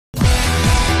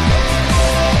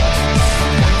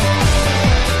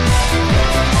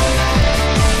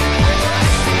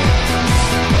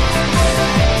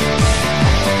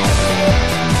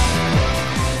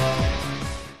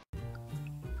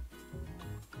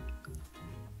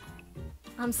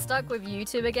I'm stuck with you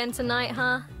two again tonight,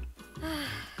 huh?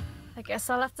 I guess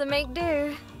I'll have to make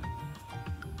do.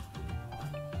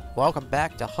 Welcome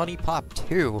back to HuniePop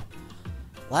 2.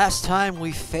 Last time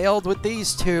we failed with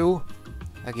these two.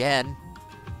 Again.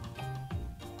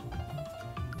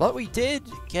 But we did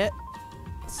get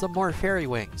some more fairy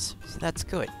wings, so that's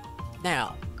good.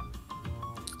 Now,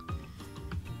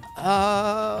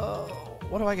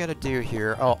 what do I gotta do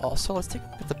here? Oh, also, let's take a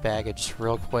look at the baggage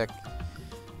real quick.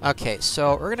 Okay,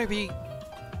 so we're gonna be...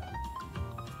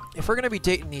 If we're gonna be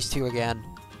dating these two again...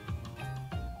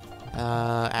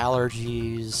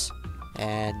 allergies...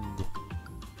 and...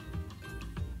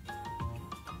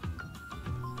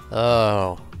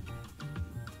 Oh...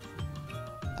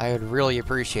 I would really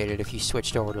appreciate it if you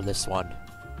switched over to this one.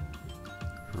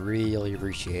 Really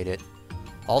appreciate it.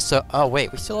 Also, oh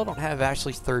wait, we still don't have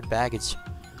Ashley's third baggage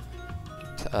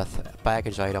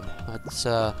baggage item. Let's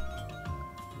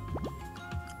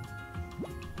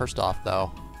first off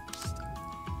though,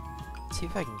 let's see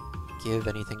if I can give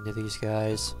anything to these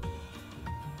guys.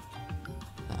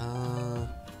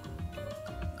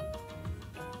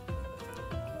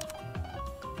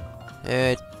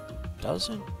 It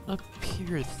doesn't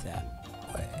appear that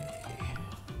way.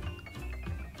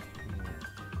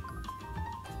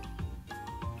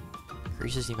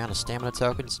 Increases the amount of stamina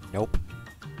tokens? Nope.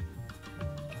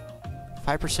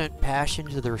 5% passion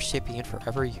to the recipient for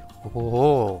every...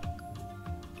 Whoa.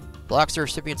 Blocks the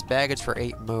recipient's baggage for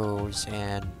 8 moves,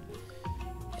 and...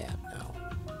 Yeah, no.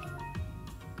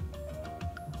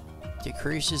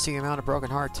 Decreases the amount of broken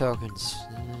heart tokens.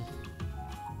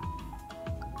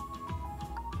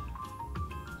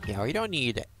 Yeah, we don't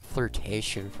need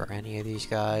flirtation for any of these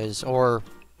guys, or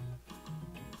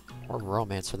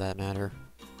romance for that matter.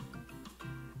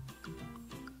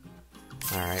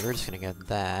 Alright, we're just gonna get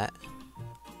that.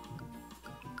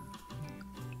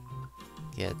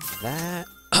 Get that.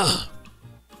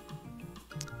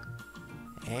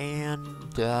 And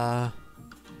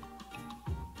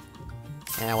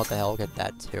what the hell, get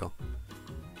that too.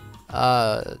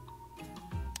 What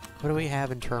do we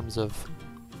have in terms of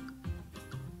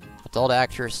adult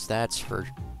actress? That's for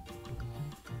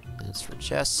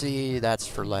Jessie, that's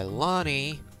for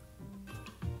Leilani.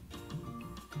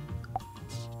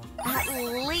 At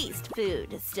least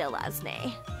food still loves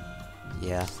me.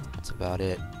 Yeah, that's about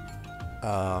it.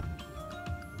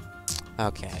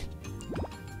 Okay.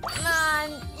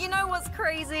 Man, you know what's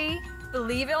crazy?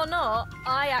 Believe it or not,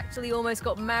 I actually almost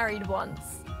got married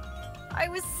once. I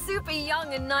was super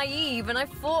young and naive, and I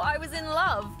thought I was in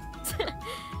love.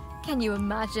 Can you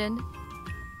imagine? You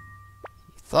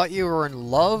thought you were in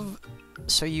love,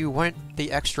 so you went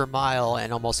the extra mile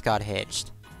and almost got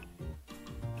hitched.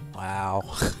 Wow.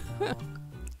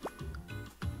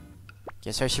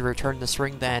 Guess I should return this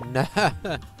ring then.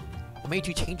 What made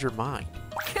you change your mind?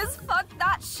 'Cause fuck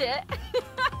that shit.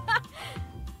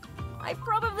 I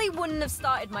probably wouldn't have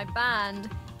started my band,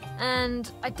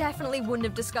 and I definitely wouldn't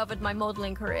have discovered my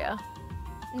modeling career.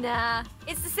 Nah,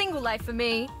 it's the single life for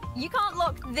me. You can't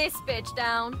lock this bitch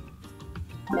down.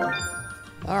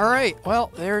 Alright,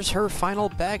 well, there's her final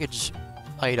baggage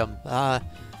item.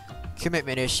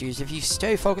 Commitment issues. If you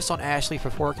stay focused on Ashley for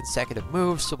 4 consecutive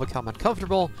moves, she'll become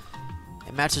uncomfortable,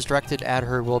 and matches directed at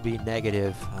her will be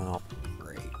negative. Oh,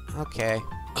 great. Okay.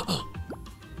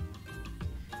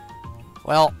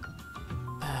 Well,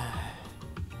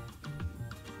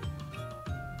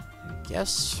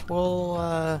 guess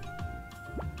we'll,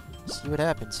 see what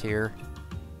happens here.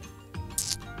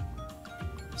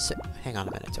 Hang on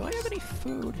a minute. Do I have any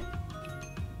food?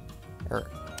 Oh,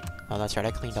 that's right.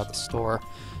 I cleaned out the store.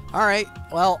 Alright,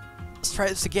 well, let's try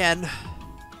this again.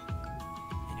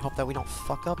 And hope that we don't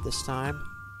fuck up this time.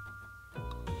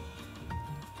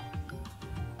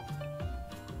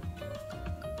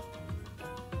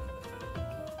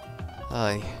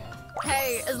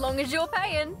 Hey, as long as you're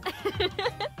paying.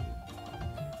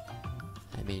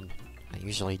 I mean, I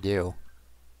usually do.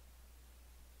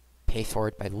 Pay for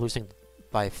it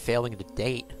by failing to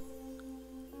date.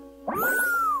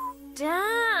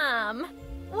 Damn!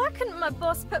 Why couldn't my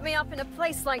boss put me up in a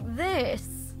place like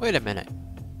this? Wait a minute.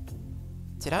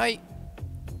 Did I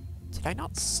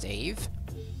not save?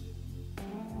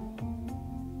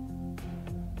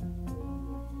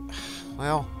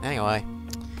 Well, anyway.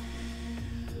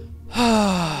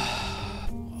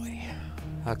 Boy.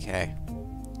 Okay.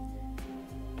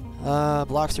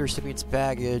 Blocks the recipient's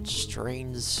baggage,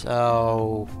 drains...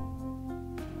 Oh...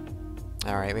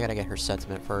 Alright, we gotta get her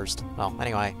sentiment first. Well,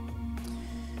 anyway.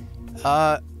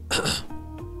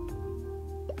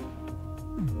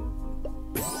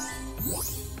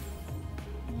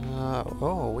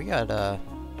 Oh, we got,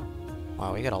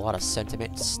 wow, we got a lot of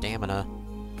sentiment and stamina.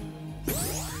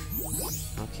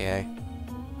 Okay.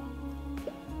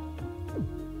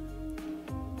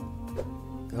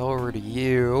 Go over to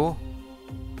you.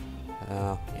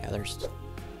 Oh, yeah, there's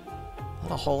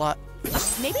not a whole lot.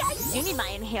 Maybe I do need my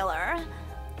inhaler.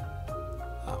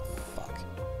 Oh, fuck.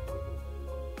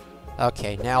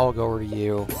 Okay, now we'll go over to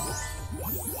you.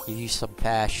 Give you some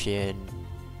passion.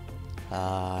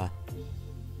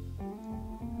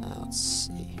 Let's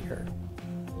see here.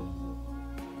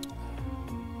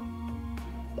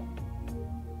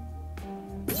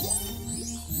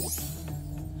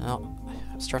 Oh,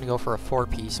 I was trying to go for a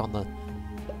 4-piece on the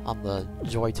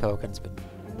joy tokens, but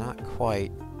not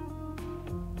quite.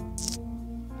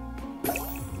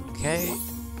 Okay,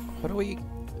 what do we...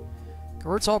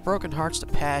 Converts all broken hearts to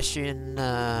passion.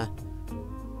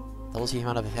 Doubles the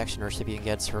amount of affection a recipient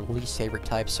gets her least favorite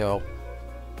type, so...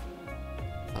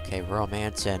 Okay,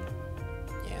 romance and...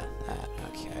 Yeah, that,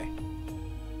 okay.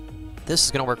 This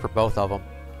is gonna work for both of them.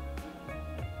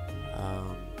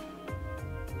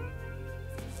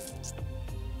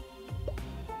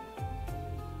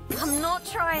 I'm not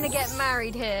trying to get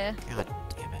married here. God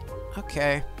damn it.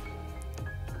 Okay.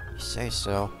 You say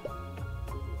so.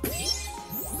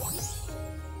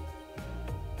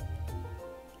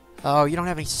 Oh, you don't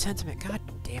have any sentiment. God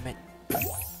damn it.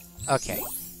 Okay.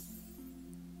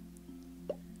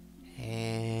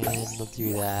 And we'll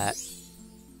do that.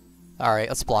 Alright,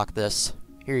 let's block this.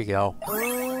 Here you go.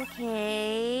 Okay.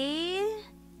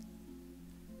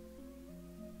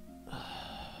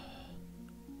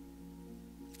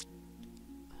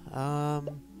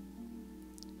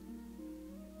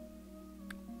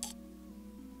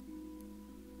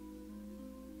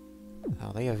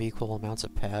 Oh, they have equal amounts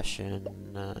of passion.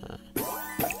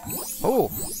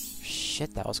 Oh!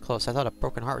 Shit, that was close. I thought a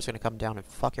broken heart was gonna come down and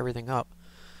fuck everything up.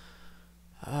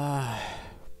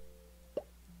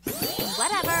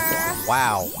 Whatever.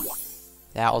 Wow.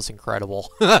 That was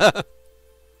incredible. Alright,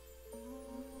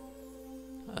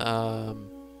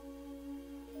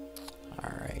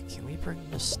 can we bring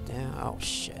this down? Oh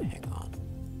shit, hang on.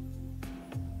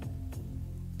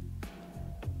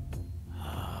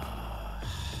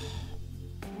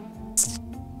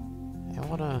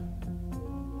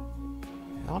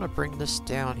 I wanna bring this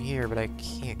down here, but I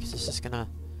can't because this is gonna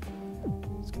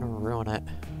ruin it.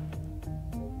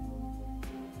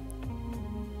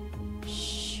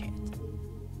 Shit.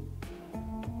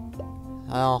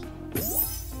 Well,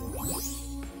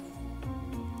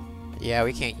 yeah,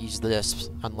 we can't use this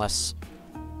unless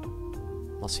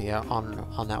yeah,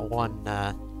 on that one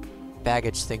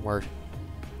baggage thing where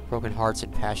broken hearts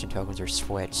and passion tokens are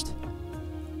switched.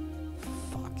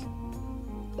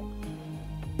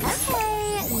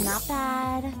 Not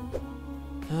bad.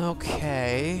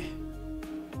 Okay.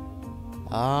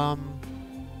 Oh,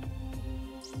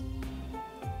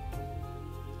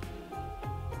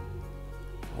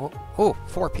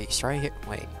 4-piece right here.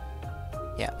 Wait.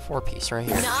 Yeah, 4-piece right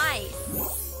here.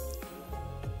 Nice.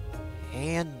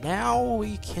 And now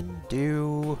we can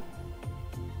do...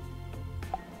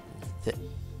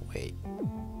 Wait.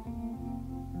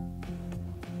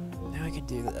 Now I can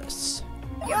do this.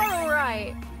 You're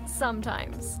right.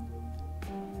 Sometimes.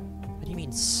 What do you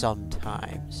mean,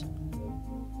 sometimes?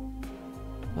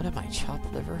 What am I,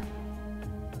 chopped liver?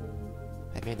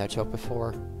 I made that joke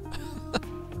before.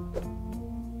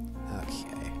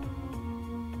 Okay.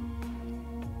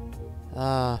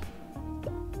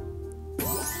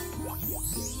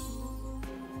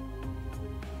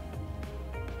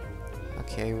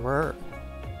 Okay, what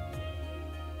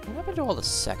happened to all the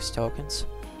sex tokens?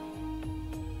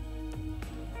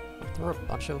 There were a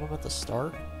bunch of them at the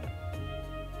start.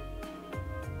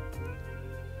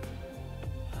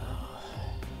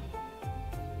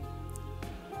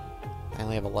 I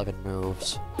only have 11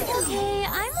 moves. Okay,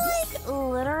 I'm like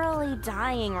literally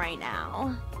dying right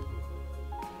now.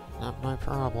 Not my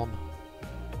problem.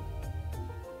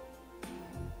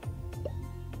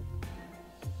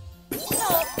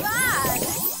 Not bad.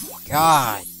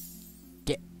 God!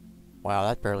 Wow,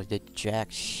 that barely did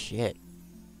jack shit.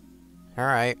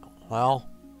 Alright, well.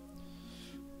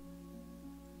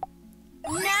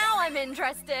 Now I'm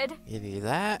interested. Give you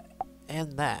that,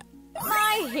 and that.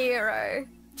 My hero.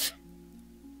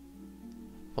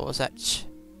 What was that?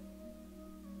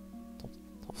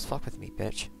 Don't fuck with me,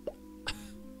 bitch.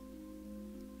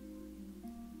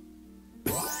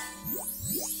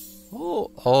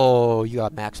 Oh, you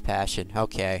got max passion.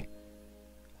 Okay.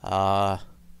 We're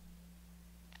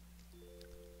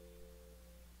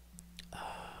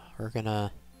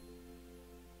gonna...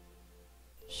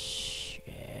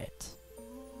 Shit.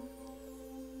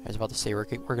 I was about to say we're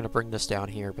gonna bring this down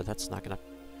here, but that's not gonna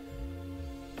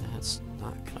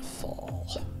fall.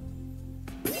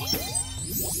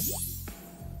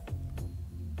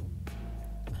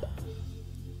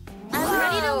 I'm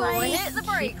ready to, like, hit the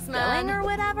brakes, keep man. going or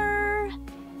whatever.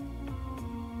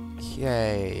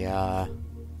 Okay, I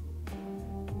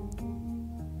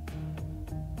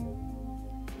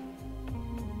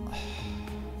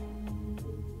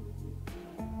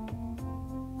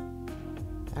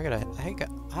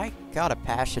got a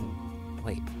passion.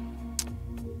 Wait.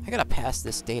 I gotta pass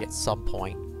this date at some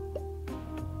point.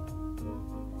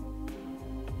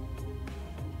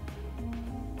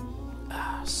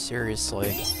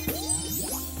 Seriously.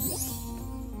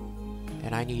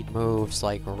 And I need moves,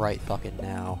 like, right fucking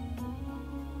now.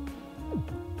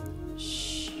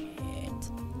 Shit.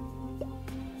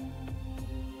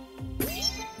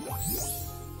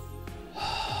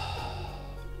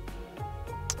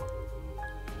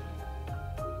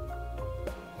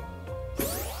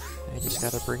 I just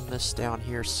gotta bring this down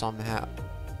here somehow.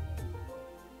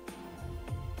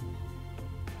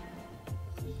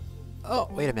 Oh,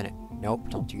 wait a minute. Nope,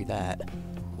 don't do that.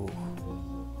 Ooh.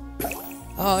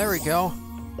 Oh, there we go.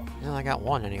 Well, I got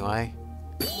one anyway.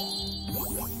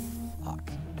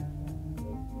 Fuck.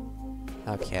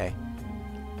 Okay.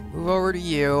 Move over to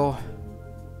you.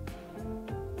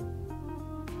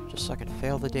 Just so I can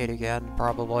fail the date again,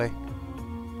 probably.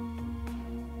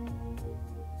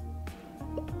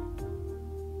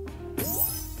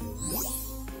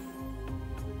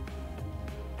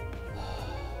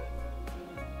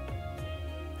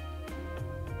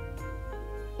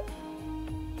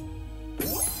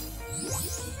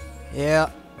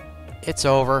 Yeah, it's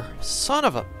over. Son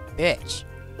of a bitch.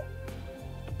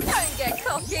 Don't get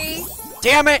cocky.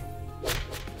 Damn it!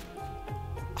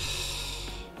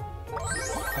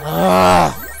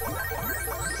 Ugh.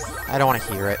 I don't want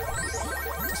to hear it.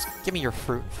 Just give me your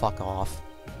fruit and fuck off.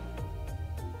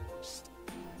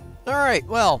 Alright,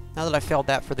 well, now that I failed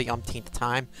that for the umpteenth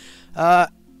time,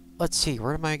 let's see,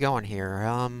 where am I going here?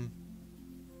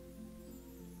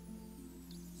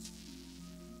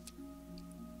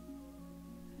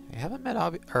 I haven't met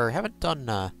Abby, or haven't done,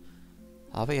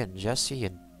 Abby and Jesse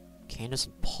and Candace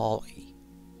and Polly.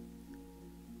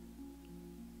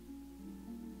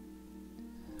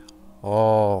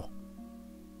 Oh.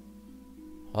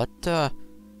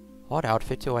 What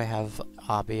outfit do I have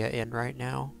Abia in right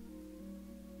now?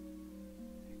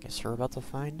 I guess we're about to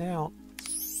find out.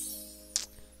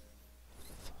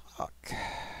 Fuck.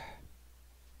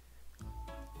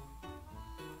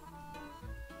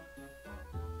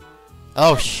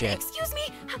 Oh shit. Excuse me.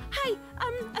 Hi.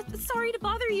 Sorry to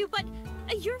bother you, but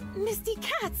you're Misty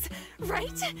Katz,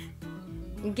 right?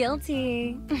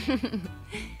 Guilty.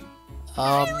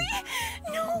 Really?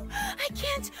 No, I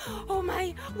can't. Oh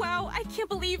my, wow, I can't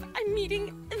believe I'm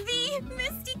meeting the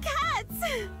Misty Katz.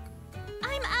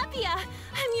 I'm Appia.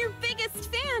 I'm your biggest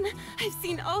fan. I've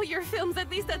seen all your films at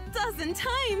least 12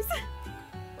 times.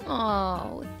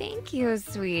 Oh, thank you,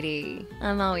 sweetie.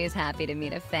 I'm always happy to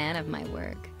meet a fan of my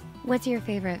work. What's your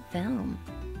favorite film?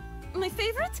 My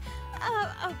favorite?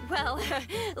 Well,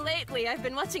 lately I've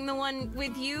been watching the one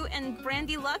with you and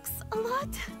Brandy Lux a lot.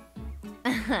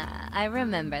 I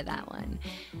remember that one.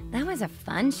 That was a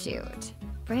fun shoot.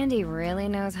 Brandy really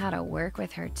knows how to work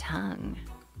with her tongue.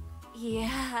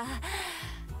 Yeah.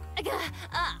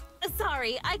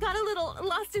 Sorry, I got a little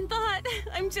lost in thought.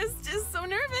 I'm just so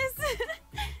nervous.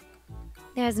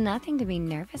 There's nothing to be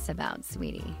nervous about,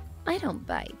 sweetie. I don't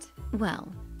bite. Well,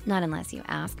 not unless you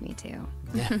ask me to.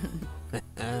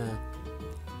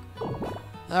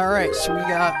 Alright, so we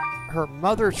got her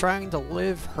mother trying to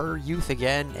live her youth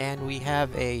again, and we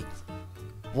have a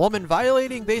woman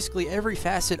violating basically every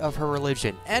facet of her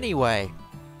religion. Anyway.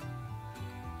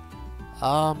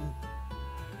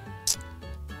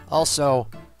 Also,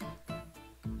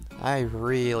 I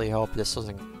really hope this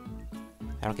doesn't...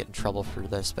 I don't get in trouble for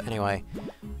this, but anyway.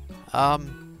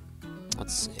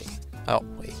 Let's see. Oh,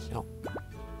 wait, no.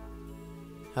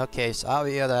 Okay, so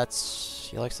Avia, that's...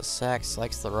 She likes the sex,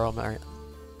 likes the romance.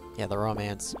 Yeah, the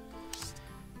romance.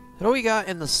 What do we got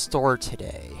in the store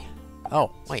today?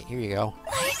 Oh, wait, here you go.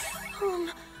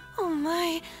 Oh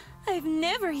my, I've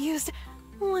never used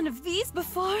one of these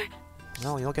before.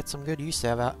 Well, you'll get some good use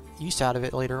out of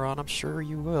it later on, I'm sure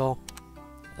you will.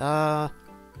 Oh,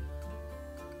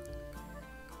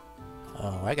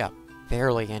 I got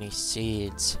barely any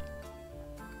seeds.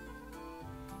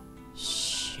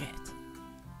 Shit.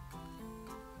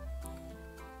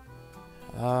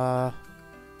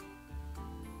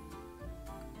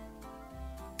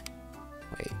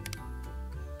 Wait.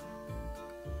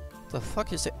 The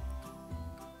fuck is it?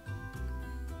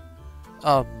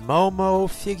 A Momo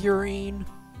figurine?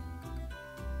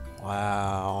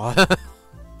 Wow.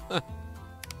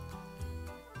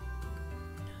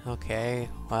 Okay,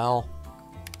 well...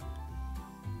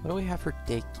 What do we have for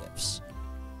date gifts?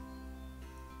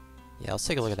 Yeah, let's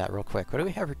take a look at that real quick. What do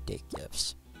we have for date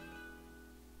gifts?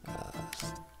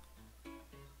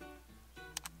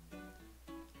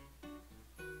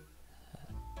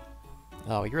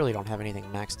 Oh, you really don't have anything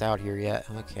maxed out here yet.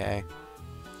 Okay.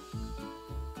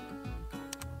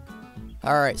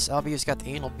 Alright, Salvia's got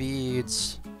the anal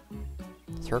beads,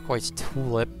 turquoise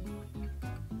tulip,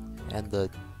 and the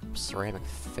ceramic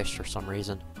fish for some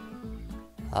reason.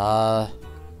 I'll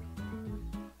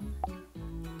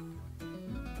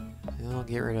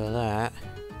get rid of that.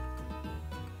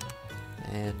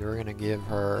 And we're gonna give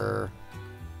her...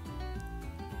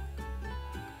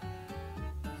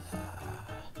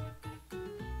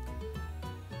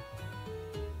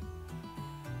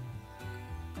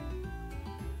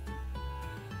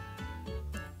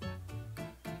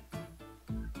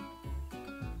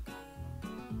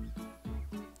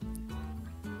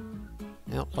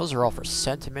 Yep, those are all for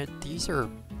sentiment. These are...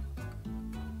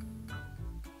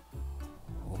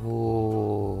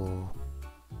 Ooh.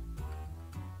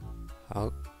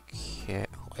 Okay,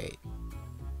 wait.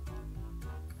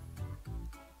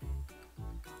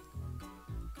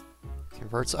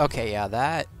 Converts... Okay, yeah,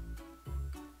 that...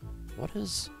 What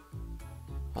does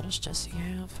Jesse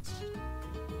have?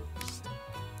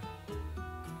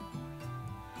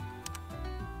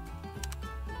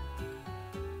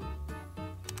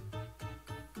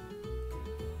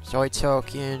 Joy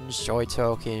tokens,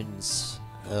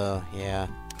 yeah.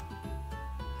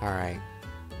 Alright.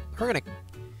 We're gonna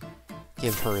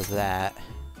give her that.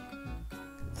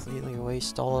 Completely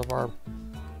waste all of our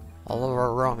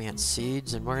romance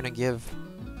seeds, and we're gonna give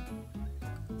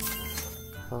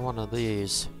her one of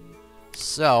these.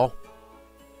 So,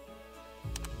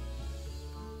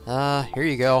 here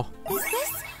you go. Is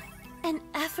this an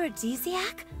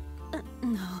aphrodisiac?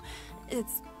 No,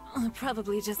 it's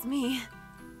probably just me.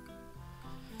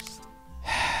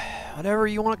 Whatever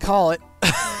you want to call it.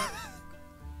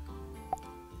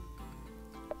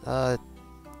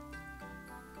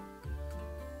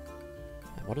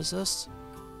 What is this?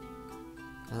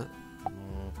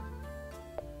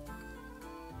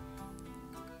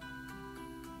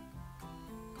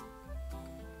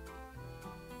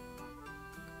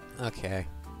 Okay.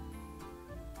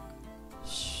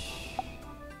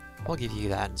 We'll give you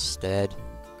that instead.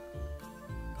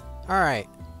 Alright.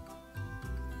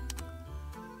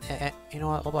 You know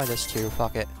what? We'll buy this too.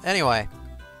 Fuck it. Anyway.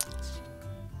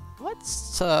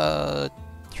 Let's, try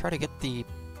to get these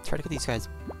guys'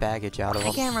 baggage out of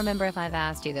them. I can't remember if I've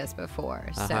asked you this before,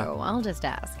 so I'll just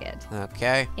ask it.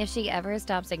 Okay. If she ever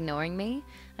stops ignoring me,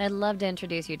 I'd love to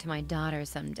introduce you to my daughter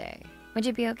someday. Would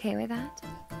you be okay with that?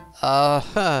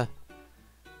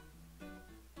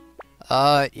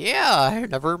 Yeah, I've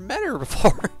never met her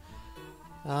before.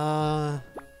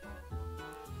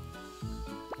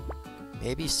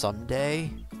 Maybe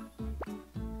someday?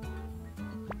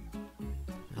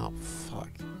 Oh, fuck.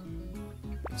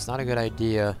 It's not a good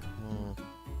idea.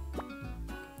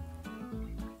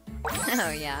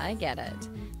 Oh yeah, I get it.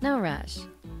 No rush.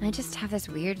 I just have this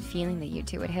weird feeling that you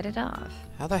two would hit it off.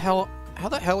 How the hell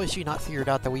has she not figured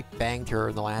out that we banged her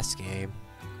in the last game?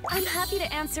 I'm happy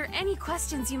to answer any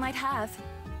questions you might have.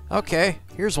 Okay,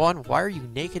 here's one. Why are you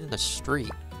naked in the street?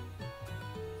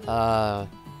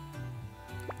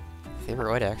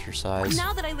 Favorite way to exercise.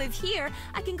 Now that I live here,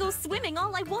 I can go swimming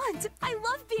all I want. I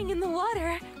love being in the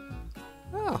water.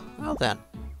 Oh, well then.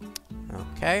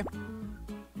 Okay.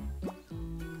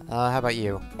 How about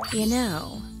you? You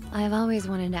know, I've always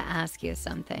wanted to ask you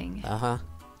something. Uh-huh.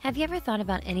 Have you ever thought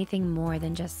about anything more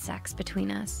than just sex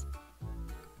between us?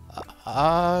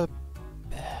 I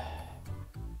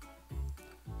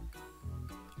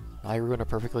ruin a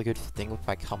perfectly good thing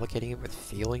by complicating it with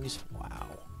feelings? Wow.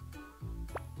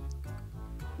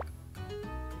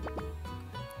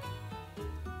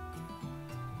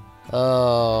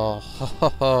 Oh,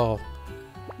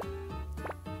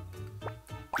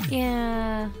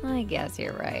 Yeah, I guess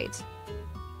you're right.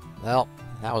 Well,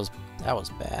 that was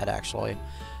bad, actually.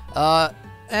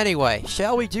 Anyway,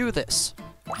 shall we do this?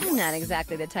 I'm not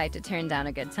exactly the type to turn down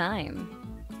a good time.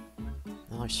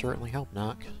 Well, I certainly hope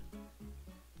not.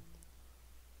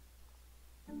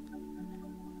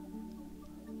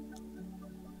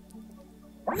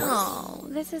 Oh,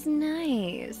 this is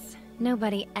nice.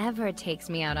 Nobody ever takes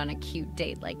me out on a cute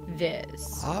date like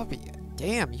this. Avia,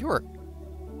 damn, you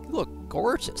look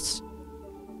gorgeous.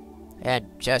 And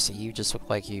Jesse, you just look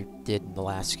like you did in the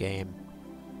last game.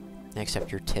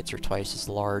 Except your tits are twice as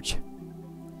large.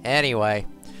 Anyway,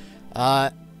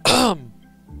 let's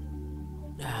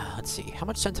see. How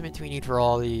much sentiment do we need for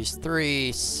all these?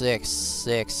 3, 6,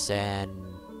 6, and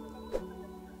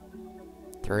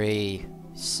 3,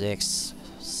 6,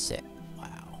 6.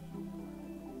 Wow.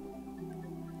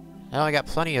 Well, I got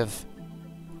plenty of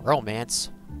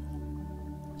romance.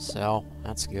 So,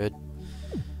 that's good.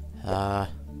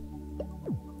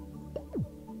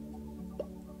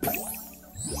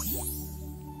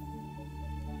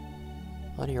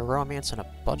 Plenty of romance and a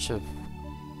bunch of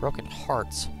broken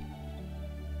hearts.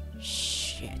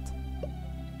 Shit.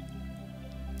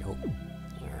 Nope.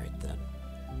 Alright then.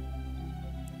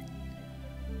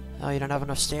 Oh, you don't have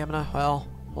enough stamina? Well,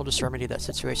 we'll just remedy that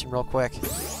situation real quick.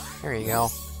 There you go.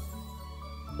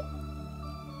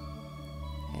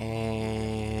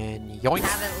 And yoink!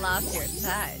 Haven't lost your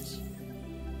touch.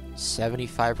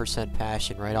 75%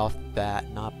 passion right off the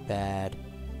bat. Not bad.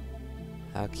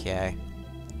 Okay.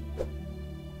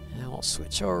 Now we'll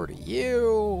switch over to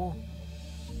you.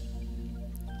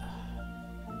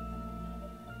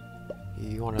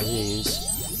 You one of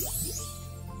these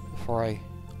before I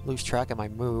lose track of my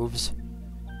moves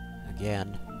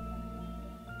again.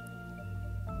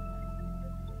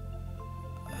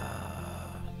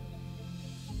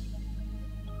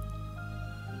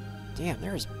 Damn,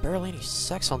 there's barely any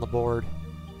sex on the board.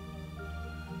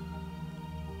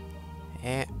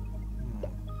 And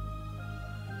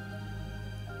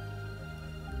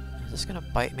is this gonna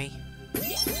bite me?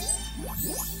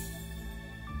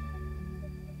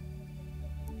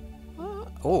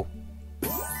 Oh.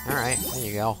 Alright, there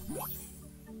you go.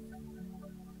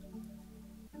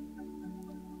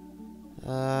 I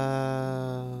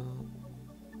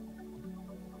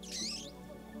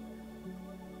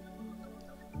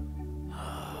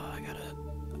gotta...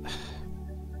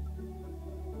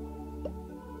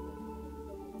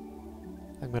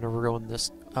 I'm gonna ruin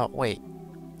this... Oh, wait.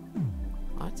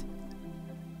 What?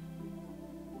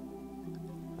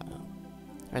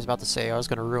 I was about to say I was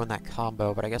gonna ruin that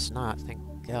combo, but I guess not. Thank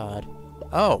God.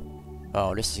 Oh!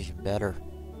 Oh, this is even better.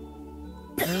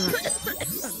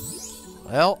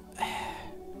 Well...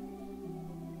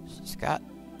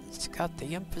 It's got the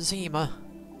emphysema.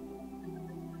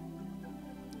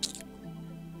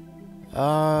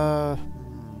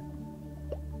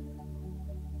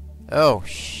 Oh,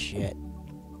 shit.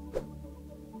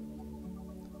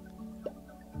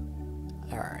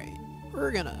 Alright.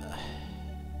 We're gonna...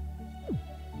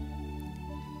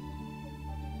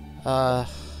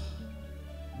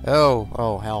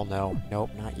 Oh, hell no. Nope,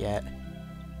 not yet.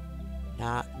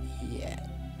 Not yet.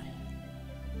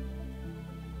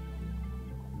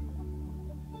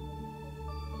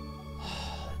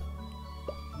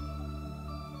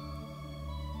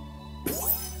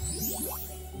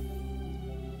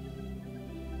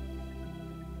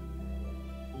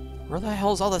 Where the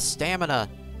hell's all the stamina?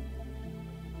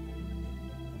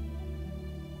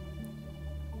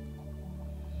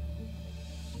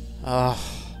 Ugh.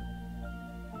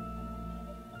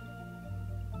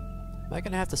 Am I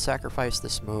gonna have to sacrifice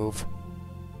this move?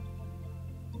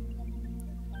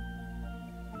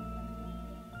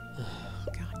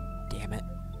 God damn it.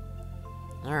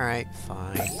 Alright,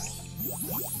 fine.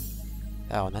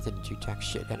 Oh, and that didn't do jack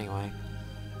shit anyway.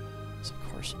 So of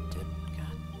course it didn't.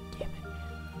 God damn it.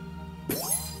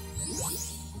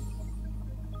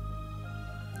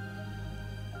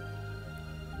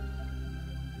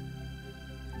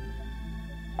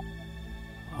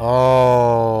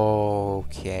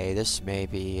 Okay, this may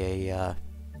be a,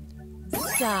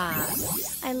 Stop.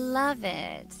 I love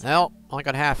it. Well, only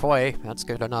got halfway. That's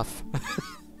good enough.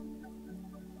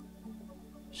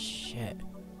 Shit.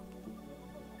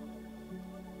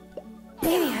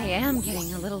 Maybe I am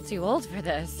getting a little too old for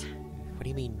this. What do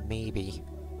you mean, maybe?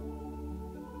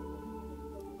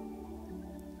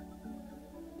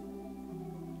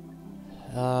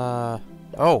 Oh.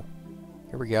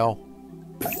 Here we go.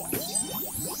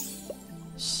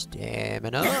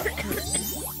 Stamina.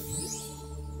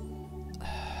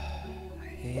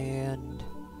 And...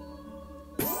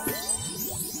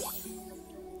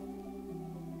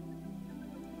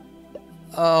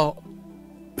 Oh.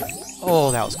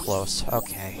 Oh, that was close.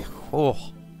 Okay. Oh.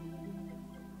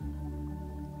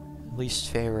 Least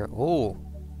favorite. Oh.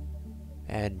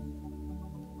 And...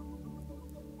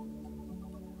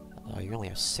 Oh, you only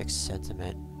have 6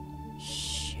 sentiment.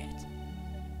 Shit.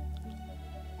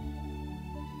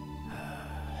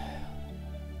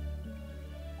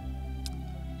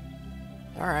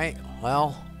 Alright,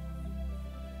 well...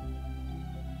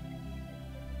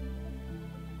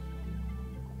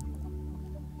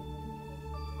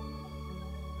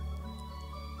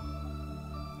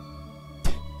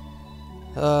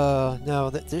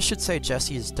 no, this should say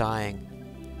Jessie is dying.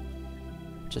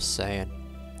 Just saying.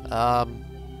 I'm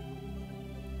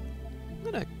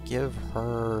gonna give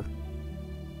her...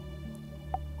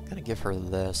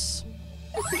 this.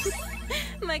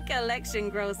 My collection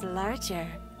grows larger.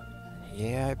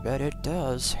 Yeah, I bet it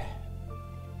does.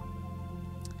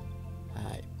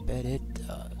 I bet it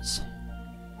does.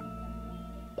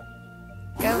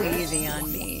 Go easy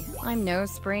on me. I'm no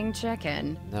spring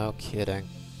chicken. No kidding.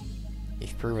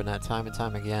 You've proven that time and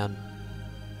time again.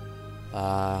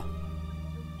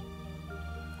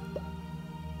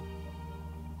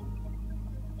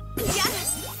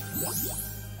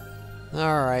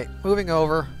 Alright, moving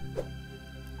over.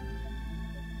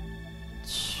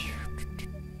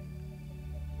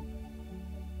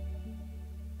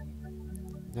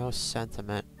 No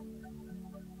sentiment.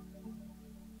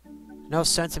 No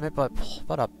sentiment,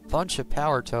 but a bunch of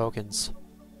power tokens.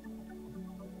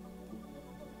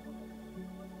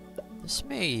 This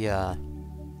may,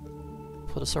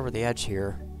 put us over the edge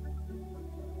here.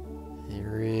 I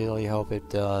really hope it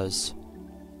does.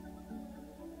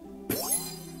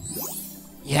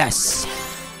 Yes!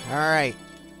 Alright.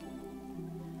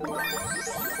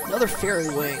 Another fairy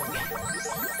wing.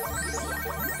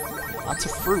 Lots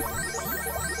of fruit.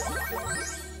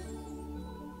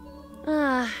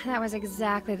 Ah, that was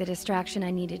exactly the distraction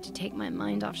I needed to take my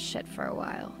mind off shit for a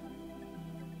while.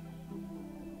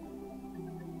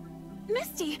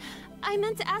 Misty, I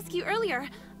meant to ask you earlier,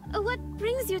 what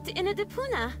brings you to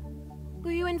Inadipuna?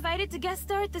 Were you invited to guest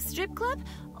star at the strip club?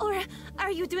 Or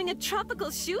are you doing a tropical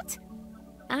shoot?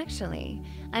 Actually,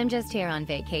 I'm just here on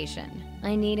vacation.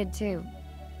 I needed to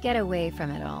get away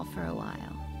from it all for a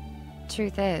while.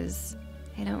 Truth is,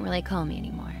 they don't really call me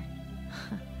anymore.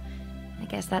 I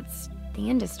guess that's the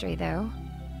industry, though.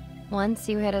 Once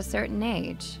you hit a certain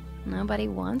age, nobody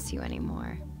wants you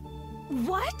anymore.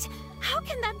 What? How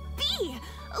can that be?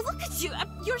 Look at you!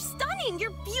 You're stunning!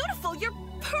 You're beautiful! You're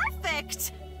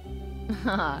perfect!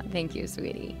 Ah, thank you,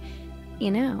 sweetie.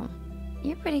 You know,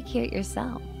 you're pretty cute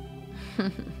yourself.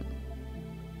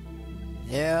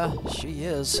 Yeah, she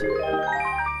is.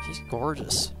 She's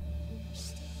gorgeous.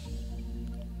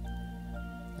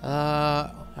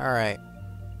 Alright.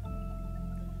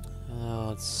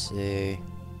 Let's see.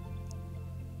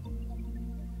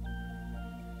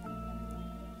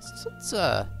 Let's,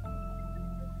 I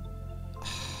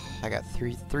got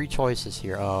three choices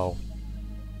here. Oh,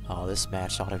 this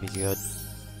match ought to be good.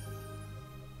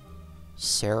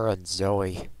 Sarah and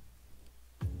Zoe.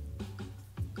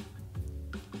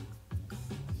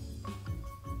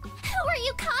 Who are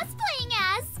you cosplaying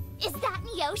as? Is that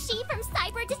Miyoshi from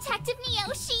Cyber Detective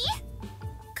Miyoshi?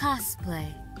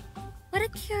 Cosplay. What a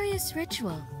curious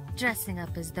ritual, dressing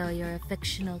up as though you're a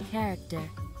fictional character.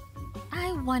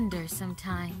 I wonder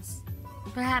sometimes.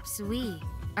 Perhaps we,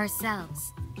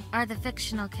 ourselves, are the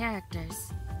fictional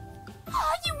characters.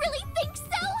 Oh, you really think so?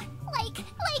 Like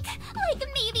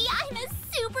maybe I'm a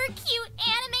super cute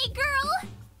anime girl?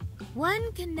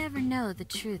 One can never know the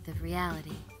truth of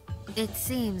reality. It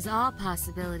seems all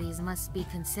possibilities must be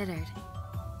considered.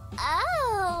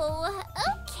 Oh,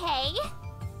 okay.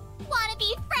 Wanna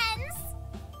be friends?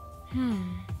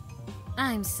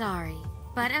 I'm sorry,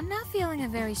 but I'm not feeling a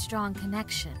very strong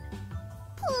connection.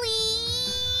 Please?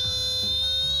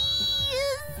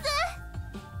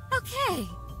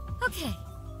 Okay.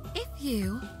 If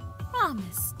you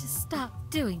promise to stop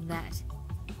doing that,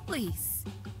 please.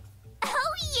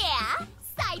 Oh yeah!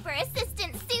 Cyber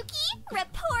Assistant Suki,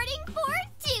 reporting for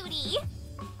duty!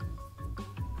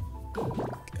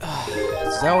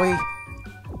 Zoe,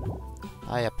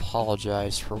 I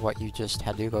apologize for what you just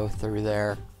had to go through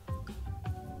there.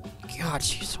 God,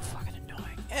 she's so fucking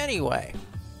annoying. Anyway.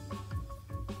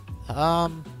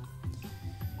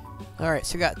 Alright,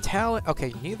 so we got talent.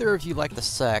 Okay, neither of you like the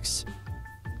sex.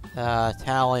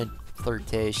 Talent,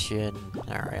 flirtation.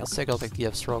 Alright, let's take a look at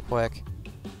gifts real quick.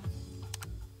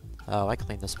 Oh, I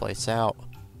cleaned this place out.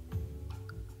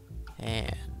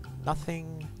 And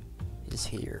nothing is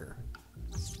here.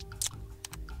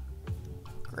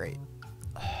 Great.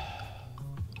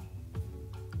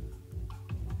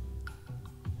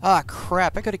 Ah,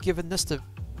 crap. I could have given this to...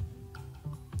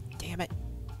 Damn it.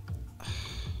 I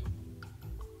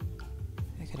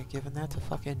could have given that to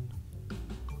fucking...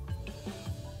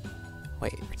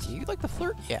 Wait, do you like the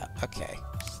flirt? Yeah, okay.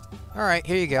 Alright,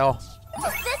 here you go.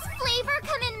 Does this flavor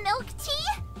come in milk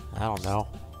tea? I don't know.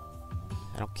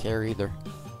 I don't care either.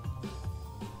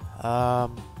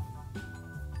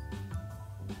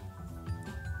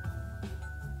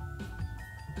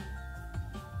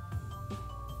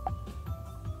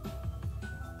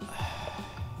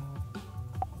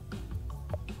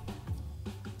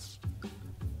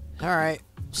 Alright,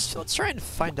 so let's try and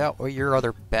find out what your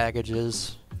other baggage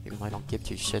is. Even though I don't give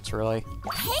two shits, really.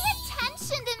 Pay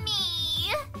attention to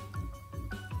me!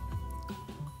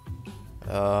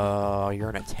 Oh, you're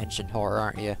an attention whore,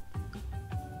 aren't you?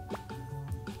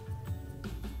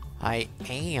 I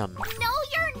am. No,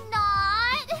 you're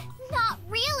not. Not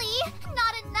really.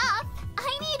 Not enough.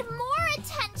 I need more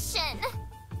attention.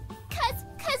 Cause,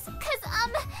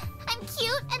 I'm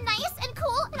cute and nice and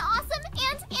cool and awesome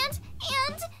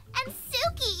and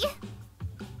Suki.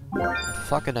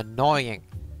 Fucking annoying.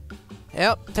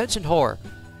 Yep, attention whore.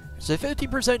 There's a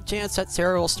 50% chance that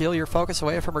Sarah will steal your focus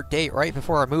away from her date right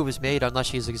before a move is made unless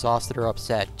she's exhausted or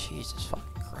upset. Jesus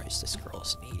fucking Christ, this girl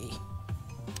is needy.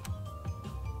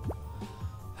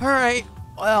 Alright,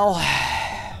 well...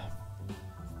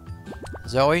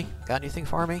 Zoe, got anything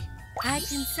for me? I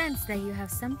can sense that you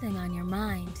have something on your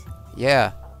mind.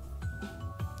 Yeah.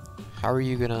 How are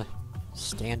you gonna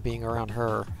stand being around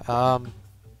her?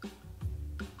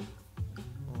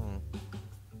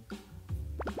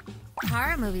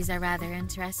 Horror movies are rather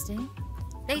interesting.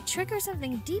 They trigger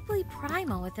something deeply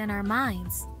primal within our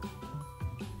minds.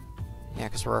 Yeah,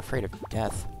 because we're afraid of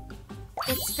death.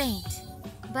 It's faint,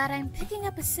 but I'm picking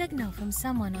up a signal from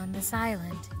someone on this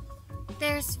island.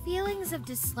 There's feelings of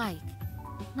dislike.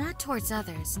 Not towards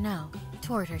others, no.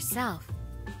 Toward herself.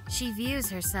 She views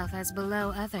herself as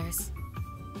below others.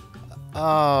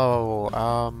 Oh,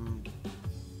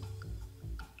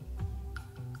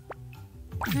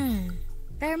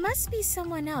 There must be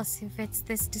someone else who fits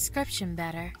this description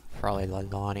better. Probably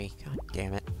Lillian. God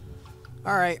damn it.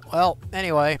 Alright, well,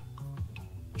 anyway.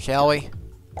 Shall we? Sure.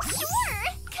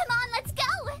 Come on, let's go.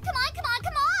 Come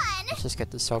on. Let's just get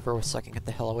this over with so I can get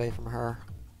the hell away from her.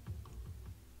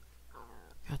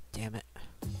 God damn it.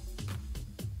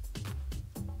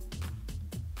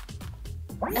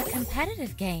 A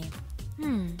competitive game.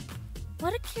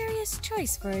 What a curious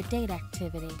choice for a date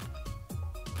activity.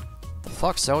 The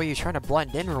fuck, Zoe? You trying to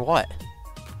blend in or what?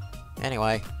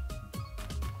 Anyway.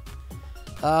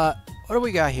 What do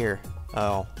we got here?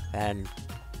 Oh, and...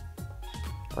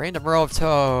 Random row of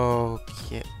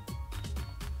token.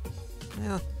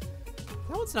 Yeah,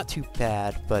 that one's not too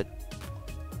bad, but...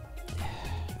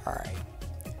 Alright.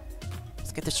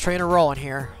 Let's get this trainer rolling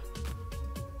here.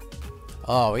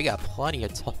 Oh, we got plenty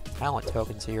of talent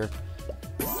tokens here.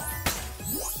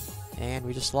 And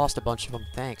we just lost a bunch of them,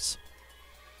 thanks.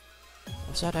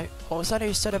 What was that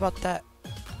you said about that?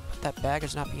 That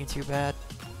baggage not being too bad?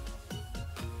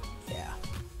 Yeah.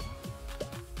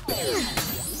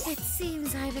 It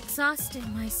seems I've exhausted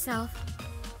myself.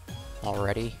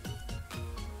 Already?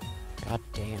 God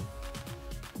damn.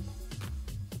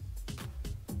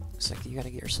 Looks like you gotta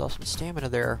get yourself some stamina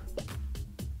there.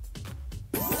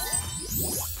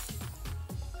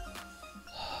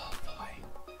 Oh boy.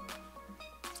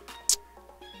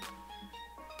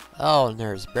 Oh, and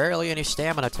there's barely any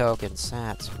stamina tokens.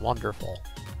 That's wonderful.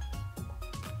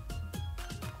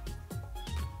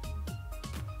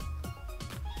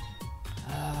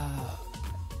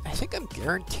 I think I'm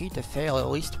guaranteed to fail at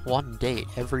least one date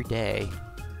every day.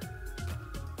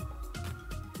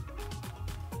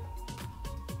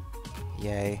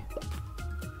 Yay.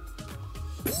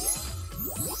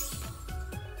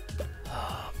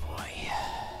 Oh boy.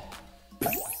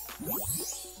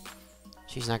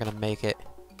 She's not gonna make it.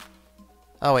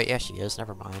 Oh wait, yeah she is,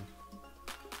 never mind.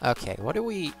 Okay, what do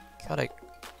we gotta...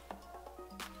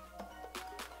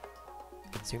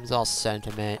 Consumes all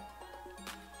sentiment.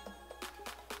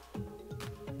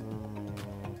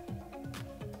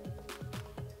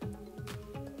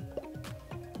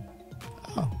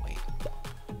 Oh, wait.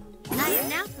 I am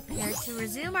now prepared to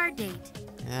resume our date.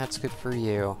 That's good for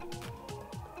you.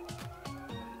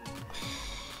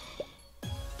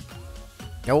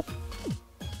 Nope.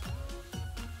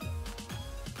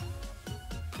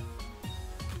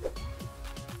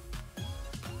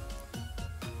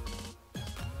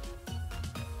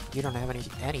 You don't have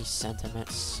any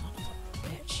sentiments, son of a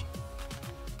bitch.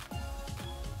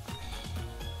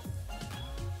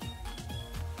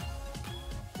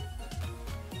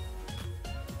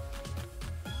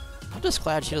 I'm just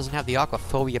glad she doesn't have the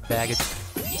aquaphobia baggage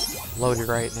loaded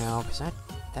right now, because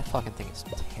that fucking thing is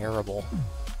terrible.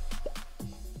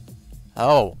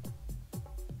 Oh.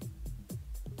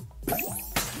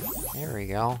 There we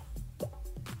go.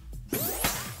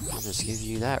 I'll just give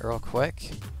you that real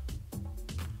quick.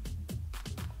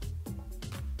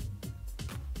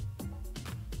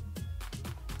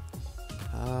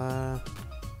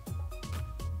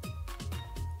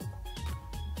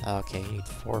 Okay, you need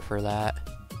 4 for that.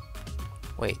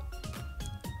 Wait.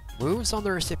 Moves on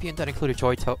the recipient that include a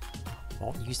joy token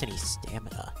won't use any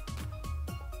stamina.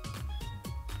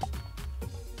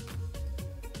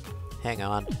 Hang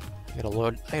on. I gotta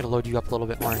load you up a little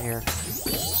bit more here.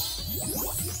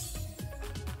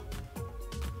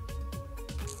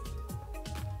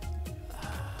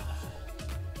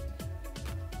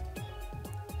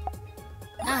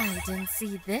 I didn't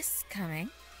see this coming.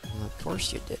 Of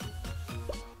course you did.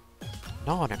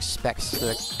 No one expects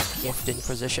the Gift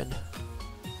Inquisition.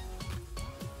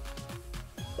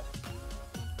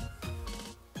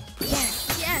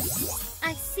 Yes, yes,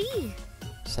 I see.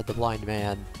 Said the blind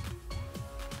man.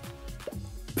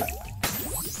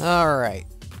 Alright.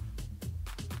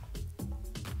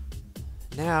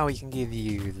 Now we can give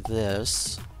you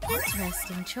this.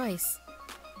 Interesting choice.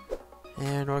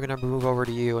 And we're gonna move over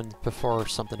to you and before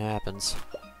something happens.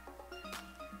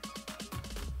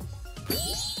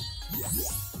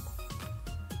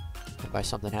 And by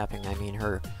something happening, I mean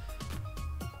her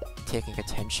taking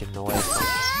attention away from...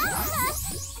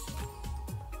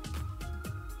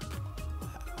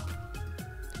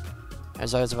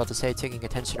 As I was about to say, taking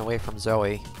attention away from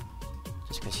Zoe.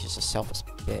 Just because she's a selfish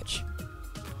bitch.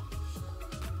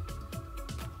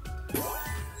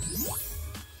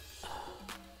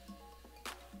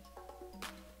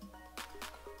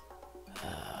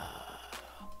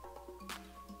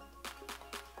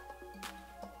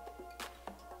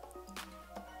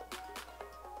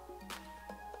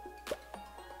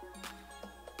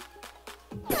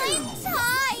 I'm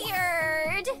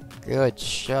tired. Good,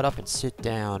 shut up and sit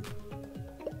down.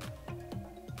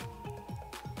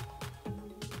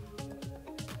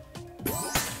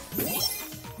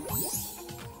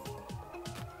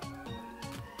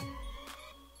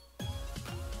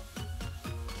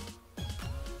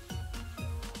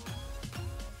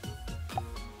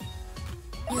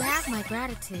 You have my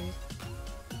gratitude.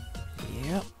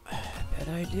 Yep, bet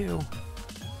I do.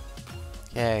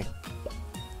 Okay.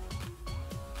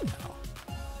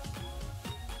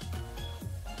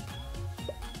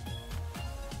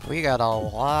 We got a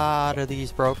lot of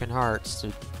these broken hearts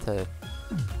to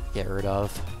get rid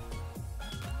of.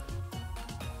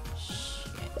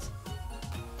 Shit.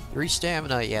 3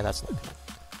 stamina, yeah, that's not good.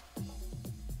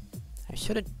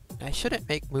 I shouldn't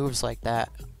make moves like that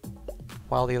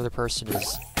while the other person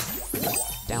is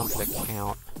down for the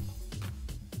count.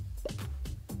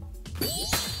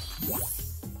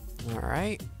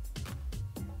 Alright.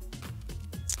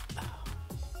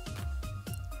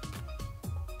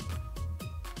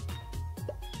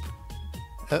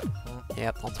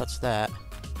 Yep, don't touch that.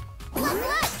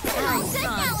 I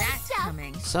saw that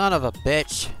coming. Son of a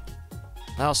bitch!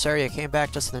 Oh, sorry, I came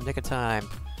back just in the nick of time.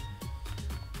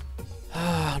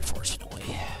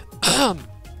 Unfortunately.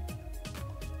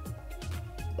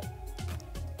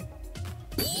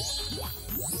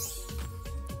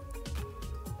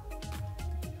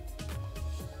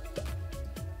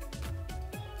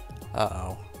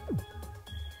 Uh-oh.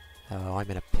 Oh,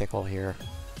 I'm in a pickle here.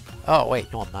 Oh,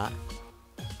 wait, no I'm not.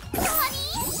 That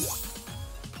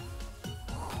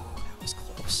was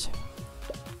close.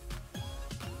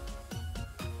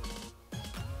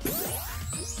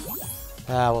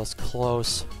 That was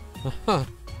close.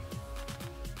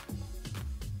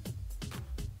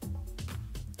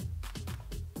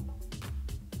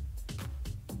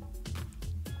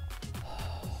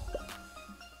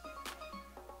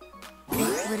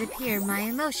 It would appear my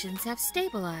emotions have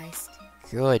stabilized.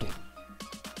 Good.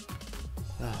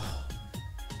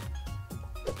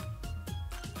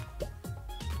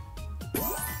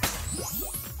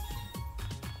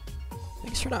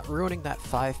 Thanks for not ruining that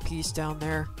 5-piece down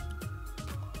there.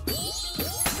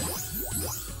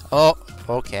 Oh,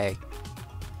 okay.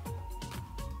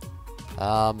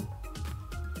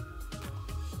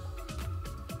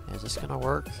 Is this gonna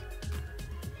work?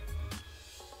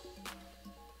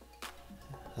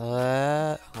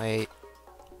 Wait.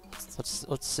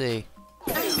 Let's see.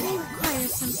 I may require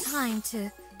some time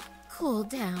to cool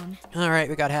down. Alright,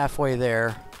 we got halfway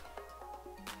there.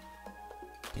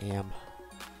 Damn.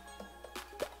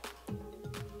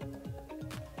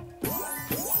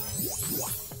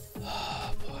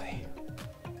 Oh, boy.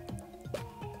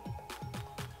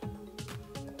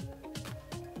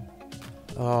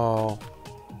 Oh.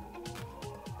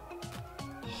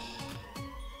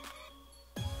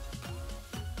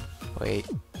 Wait.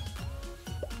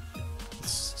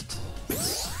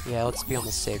 Yeah, let's be on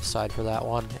the safe side for that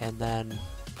one, and then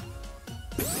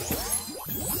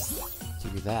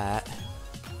do that.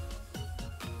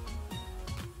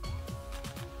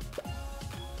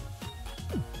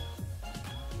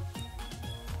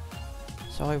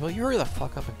 So, will you hurry the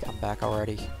fuck up and come back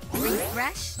already?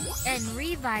 Refreshed and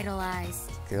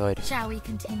revitalized. Good. Shall we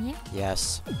continue?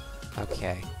 Yes.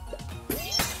 Okay.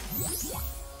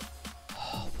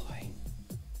 Oh boy.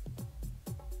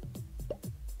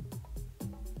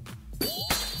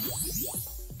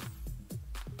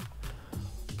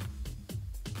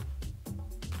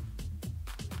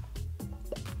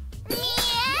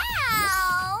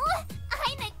 Meow!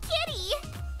 I'm a kitty.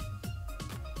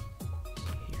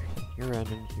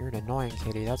 you're an annoying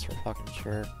kitty, that's for fucking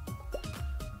sure.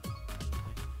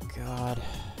 God.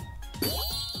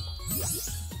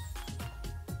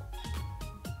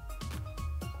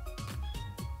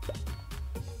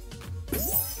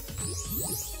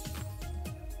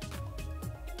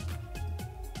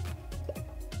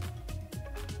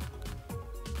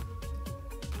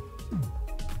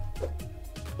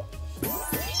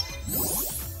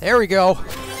 There we go.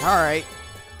 Alright.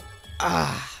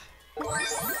 Ah.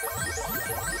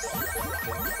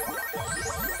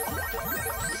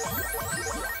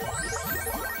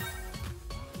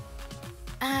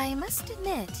 I must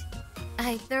admit,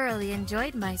 I thoroughly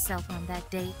enjoyed myself on that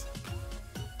date.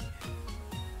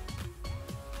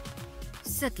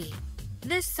 Suki,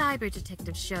 this cyber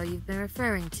detective show you've been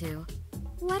referring to,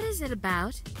 what is it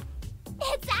about?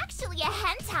 It's actually a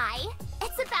hentai.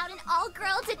 It's about an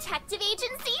all-girl detective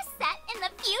agency set in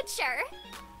the future.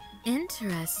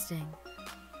 Interesting.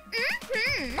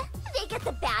 Mm-hmm. They get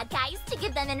the bad guys to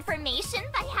give them information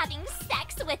by having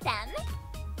sex with them.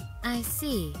 I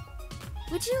see.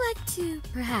 Would you like to,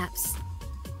 perhaps,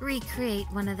 recreate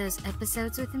one of those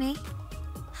episodes with me?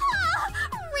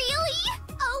 Really?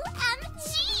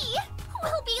 OMG!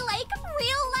 We'll be like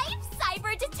real-life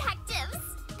cyber detectives.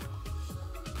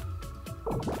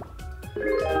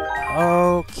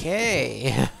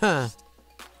 Okay.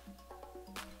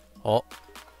 Oh.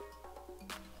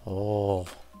 Oh.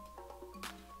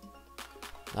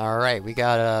 Alright, we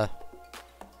got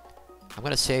I'm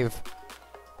gonna save...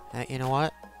 you know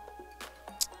what?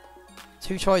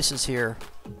 Two choices here.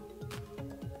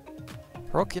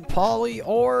 Brooke and Polly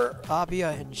or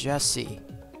Abia and Jesse.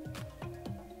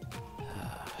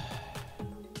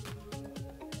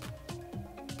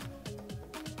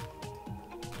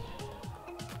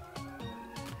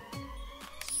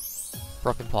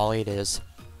 Brooke and Polly it is.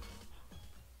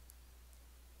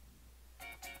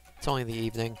 It's only the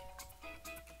evening.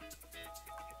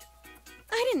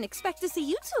 I didn't expect to see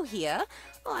you two here.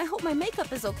 Well, I hope my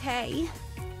makeup is okay.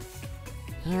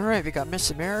 Alright, we got Miss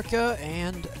America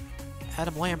and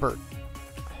Adam Lambert.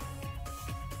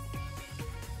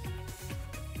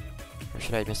 Or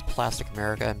should I Miss Plastic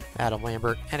America and Adam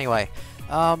Lambert? Anyway,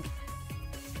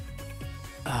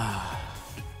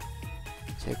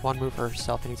 take one move for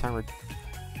herself anytime we're...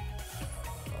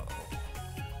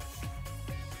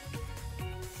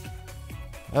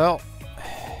 Well,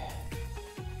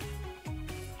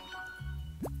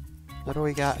 what do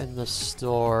we got in the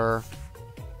store?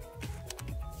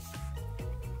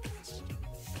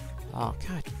 Oh,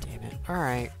 god damn it.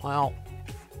 Alright, well,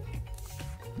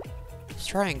 let's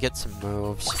try and get some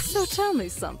moves. So tell me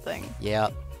something.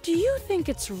 Yep. Do you think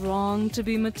it's wrong to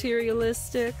be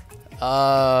materialistic?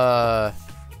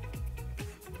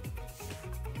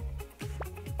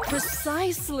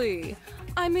 Precisely.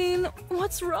 I mean,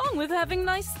 what's wrong with having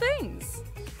nice things?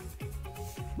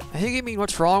 I think you mean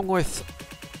what's wrong with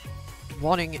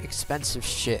wanting expensive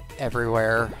shit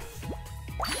everywhere.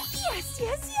 Yes, yes,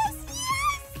 yes,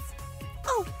 yes!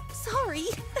 Oh, sorry.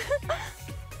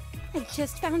 I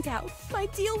just found out my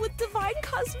deal with Divine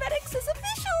Cosmetics is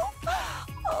official.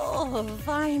 Oh,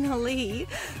 finally.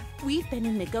 We've been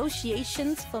in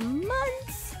negotiations for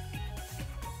months.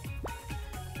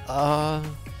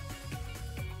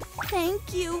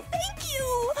 Thank you, thank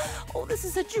you. Oh, this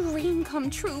is a dream come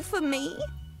true for me.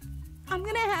 I'm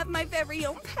gonna have my very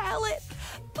own palette.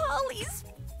 Polly's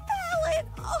palette.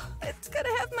 Oh, it's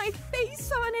gonna have my face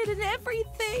on it and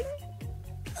everything.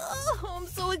 Oh, I'm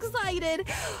so excited.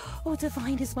 Oh,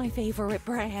 Divine is my favorite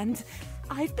brand.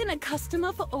 I've been a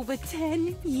customer for over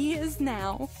 10 years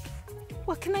now.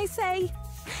 What can I say?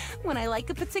 When I like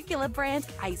a particular brand,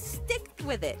 I stick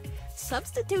with it.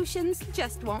 Substitutions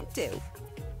just won't do.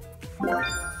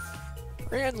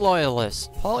 Brand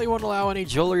loyalist. Polly won't allow any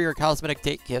jewelry or cosmetic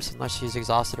date gifts unless she's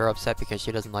exhausted or upset because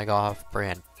she doesn't like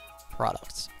off-brand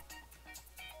products.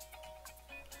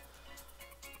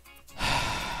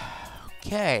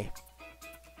 Okay.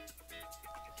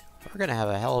 We're gonna have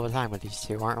a hell of a time with these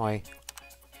two, aren't we?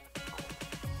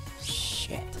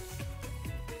 Shit.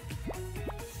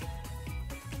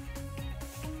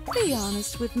 Be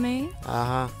honest with me.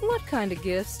 Uh-huh. What kind of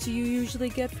gifts do you usually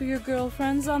get for your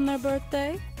girlfriends on their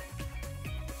birthday?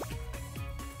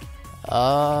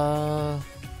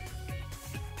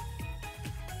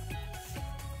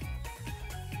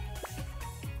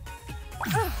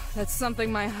 That's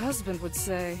something my husband would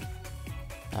say.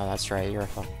 Oh, that's right, you're a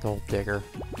fucking gold digger.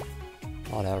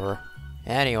 Whatever.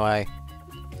 Anyway.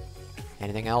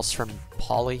 Anything else from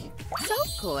Polly? So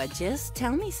gorgeous,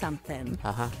 tell me something.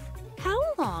 Uh-huh. How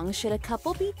long should a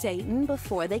couple be dating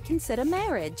before they consider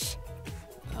marriage?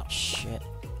 Oh, shit.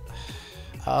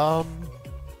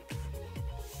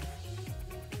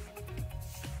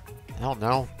 don't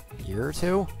know, a year or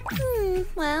two?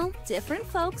 Well, different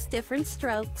folks, different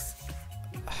strokes.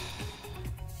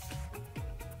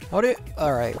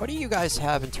 Alright, what do you guys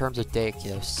have in terms of date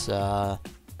gifts? Oh,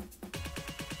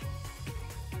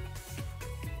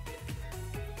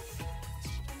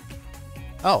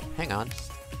 hang on.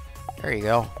 There you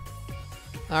go.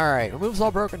 Alright, removes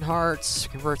all broken hearts,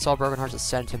 converts all broken hearts to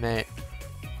sentiment.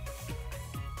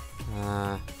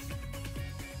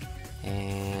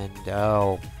 And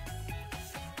oh.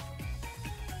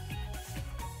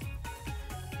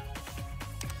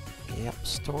 Yep,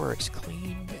 store is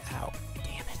cleaned out.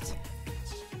 Damn it.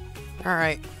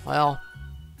 Alright, well.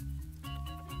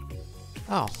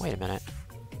 Oh, wait a minute.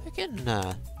 I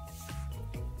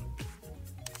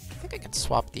think I can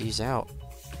swap these out.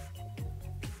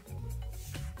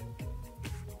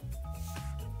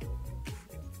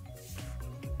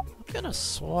 I'm gonna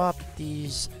swap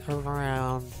these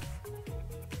around.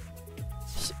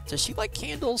 Does she like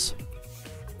candles?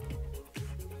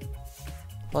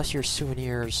 Plus your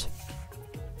souvenirs.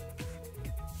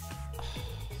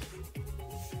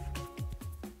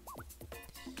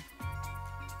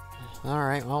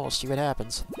 Alright, well, we'll see what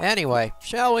happens. Anyway,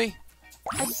 shall we?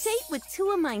 A date with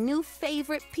two of my new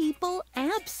favorite people?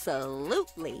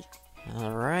 Absolutely.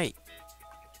 Alright.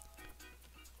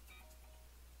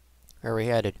 Where are we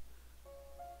headed?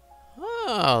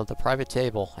 Oh, the private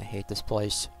table. I hate this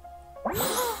place.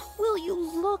 Will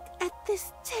you look at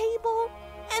this table?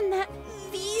 And that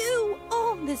view?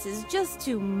 Oh, this is just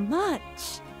too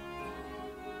much.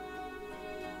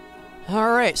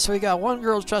 Alright, so we got one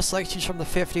girl dressed like she's from the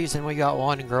 50s, and we got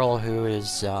one girl who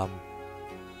is,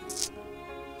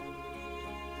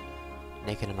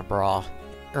 naked in a bra.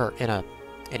 Or, in an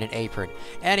apron.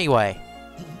 Anyway.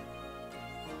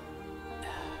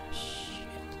 Shit.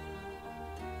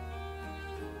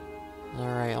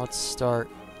 Alright, let's start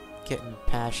getting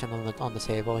passion on the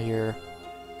table here.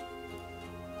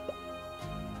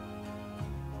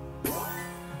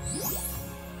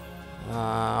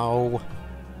 Oh.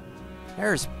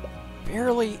 There's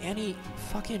barely any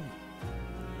fucking...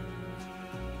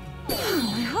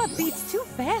 My heart beats too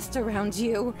fast around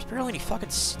you. There's barely any fucking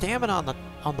stamina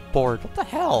on the board. What the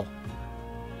hell?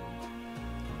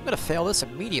 I'm gonna fail this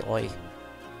immediately.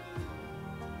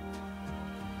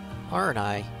 Aren't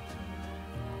I?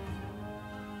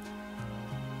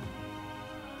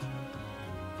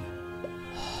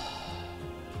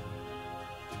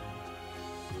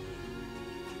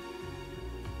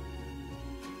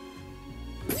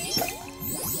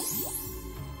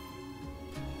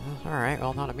 Alright,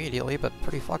 well, not immediately, but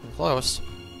pretty fucking close.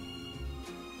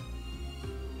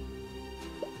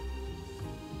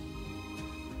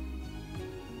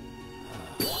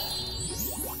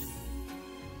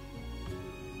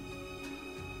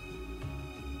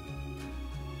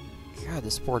 God,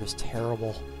 this board is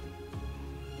terrible.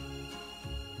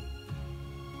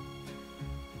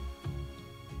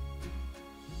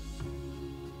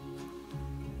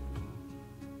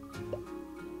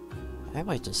 I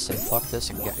might just say fuck this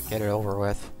and get it over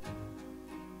with.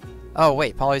 Oh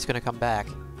wait, Polly's gonna come back.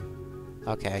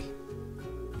 Okay.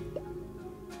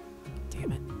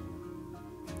 Damn it.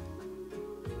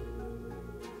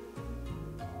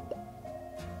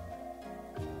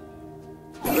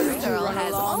 This girl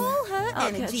has all her I'll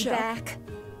energy catch up. back.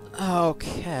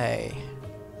 Okay.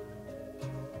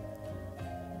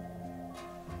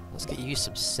 Let's get you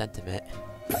some sentiment.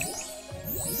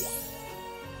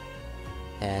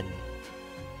 And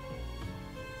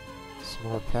some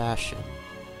more passion.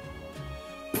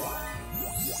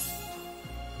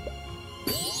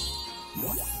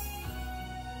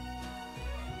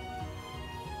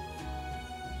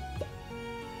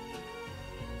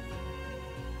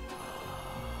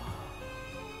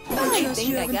 I trust think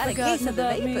you I haven't got a case forgotten of the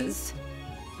about me. vapors.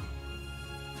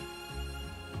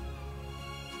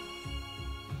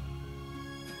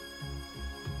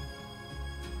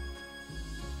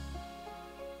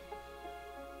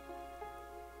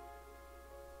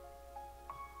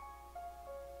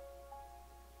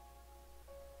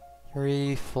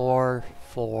 Three, four,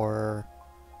 four.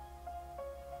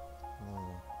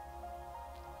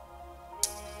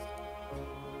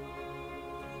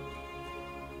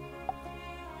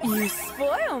 You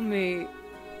spoil me.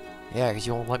 Yeah, because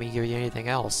you won't let me give you anything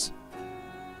else.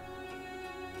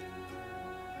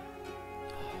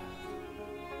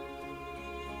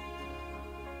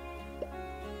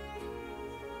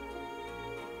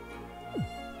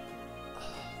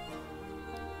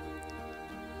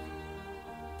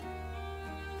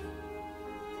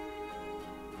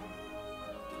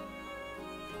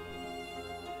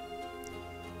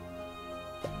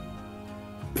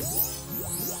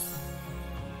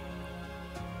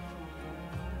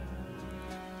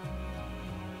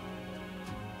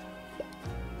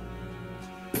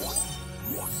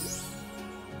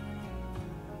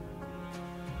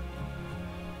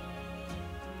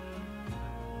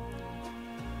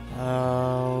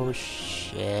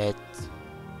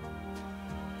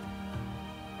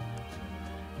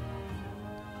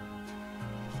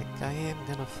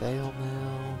 gonna fail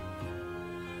now.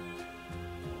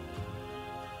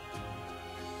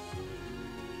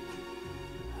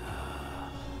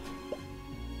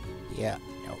 Yeah,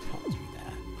 nope, don't do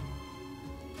that.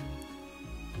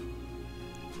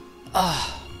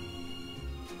 Ah.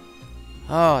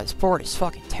 Oh, this board is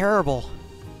fucking terrible.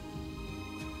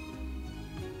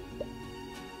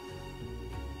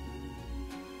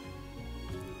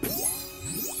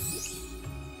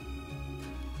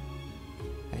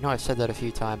 I know I've said that a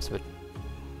few times, but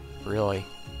really,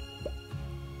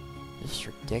 this is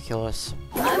ridiculous.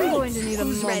 I'm going to need a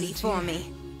Who's moment ready for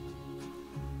me?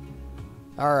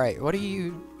 Alright, what are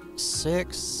you?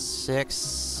 6,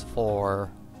 6,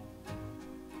 4.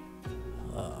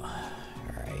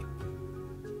 Alright.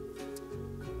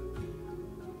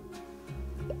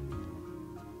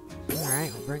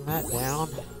 Alright, we'll bring that down.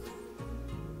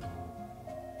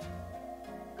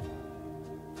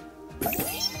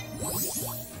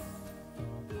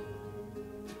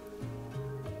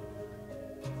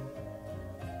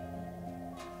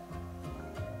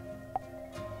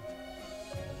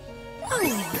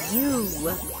 You.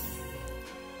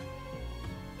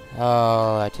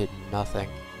 Oh, that did nothing.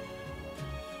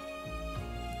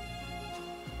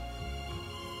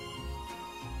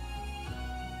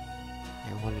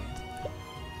 I wanted...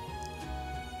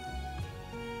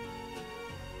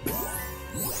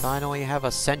 Finally have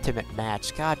a sentiment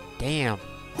match. God damn.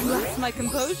 Lost my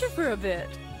composure for a bit.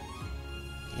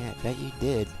 Yeah, I bet you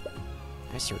did.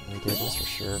 I certainly did, that's for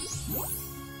sure.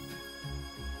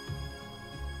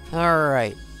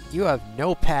 Alright. You have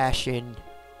no passion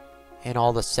and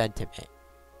all the sentiment.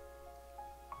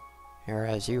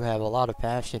 Whereas you have a lot of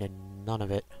passion and none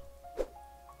of it.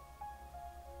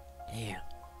 Damn.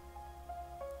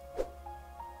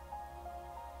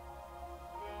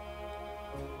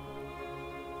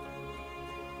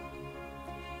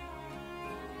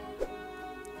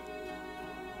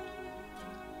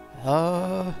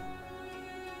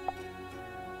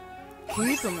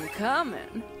 Keep 'em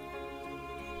coming.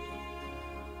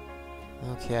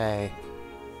 Okay.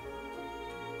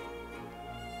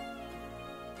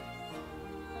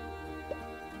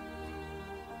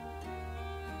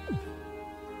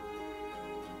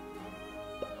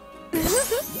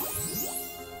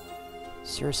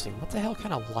 Seriously, what the hell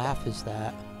kind of laugh is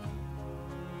that?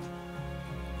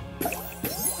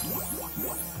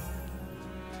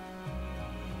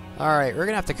 Alright, we're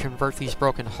gonna have to convert these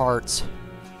broken hearts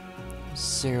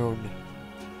soon.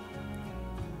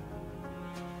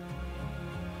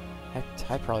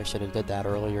 I probably should have did that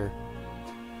earlier.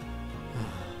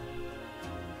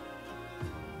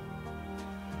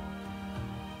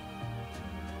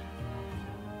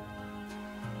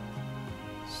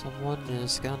 Someone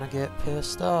is gonna get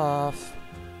pissed off.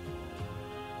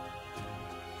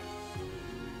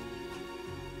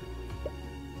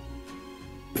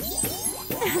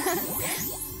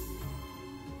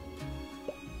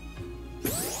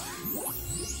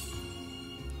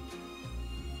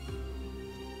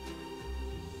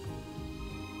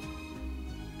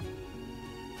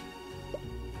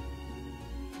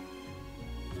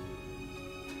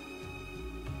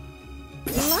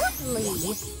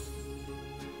 Lovely.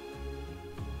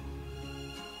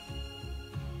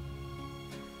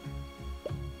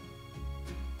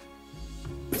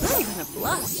 I'm gonna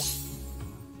blush.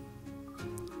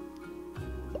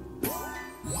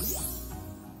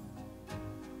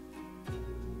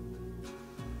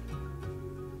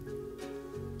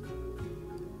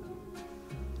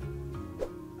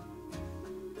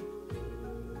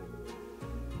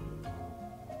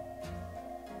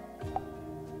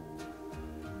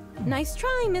 Nice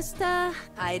try, mister.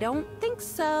 I don't think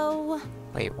so.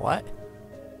 Wait, what?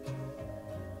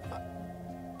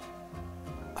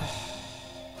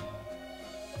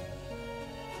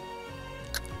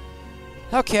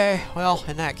 Okay, well,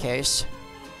 in that case.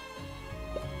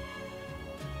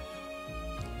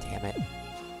 Damn it.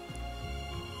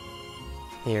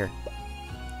 Here.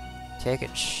 Take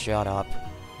it, shut up.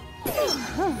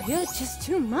 Oh, you're just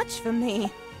too much for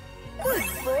me. Good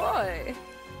boy.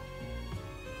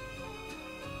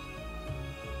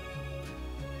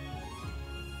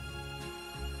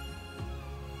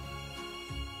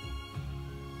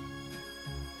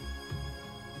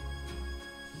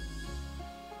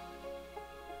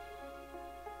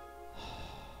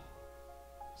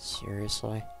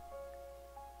 Seriously?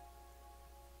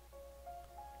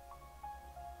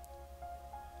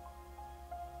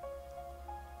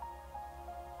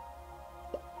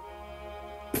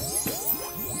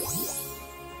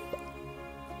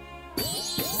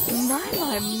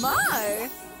 My.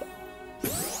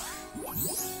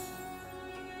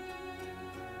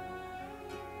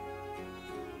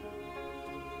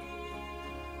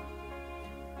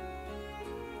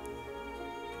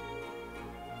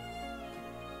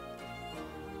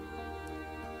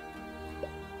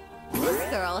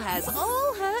 girl has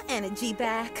all her energy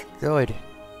back. Good.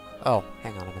 Oh,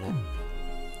 hang on a minute.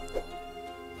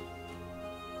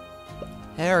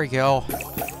 There we go.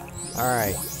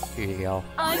 Alright, here you go.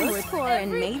 I'm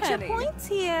scoring major points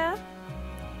here.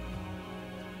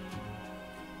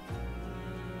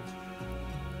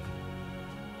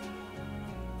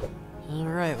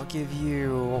 Alright, we'll give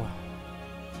you...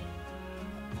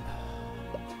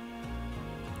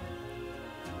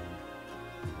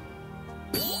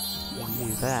 Give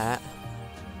you that.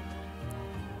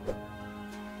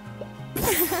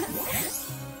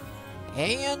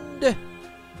 And...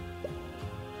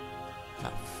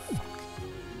 Oh, fuck.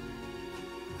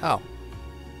 Oh.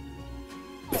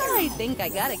 I think I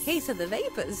got a case of the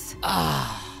vapors.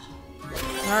 Ah.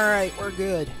 Alright, we're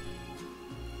good.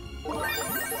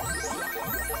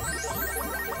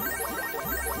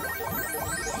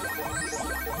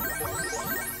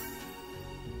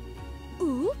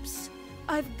 Oops.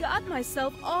 I've got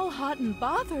myself all hot and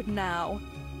bothered now.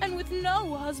 And with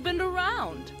no husband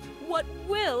around. What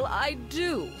will I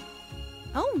do?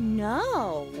 Oh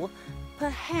no.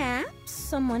 Perhaps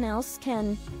someone else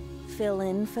can fill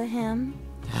in for him.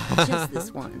 Just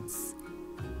this once.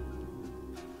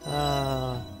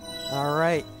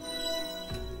 Alright.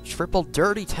 Triple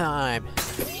dirty time.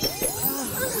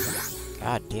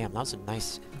 God damn, that was a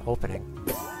nice opening.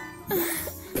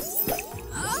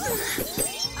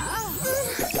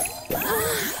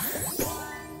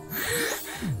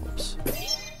 Oops.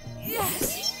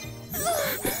 Yes.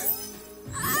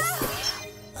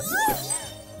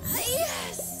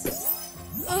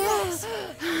 Yes.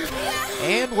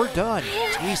 And we're done.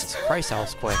 Jesus Christ, that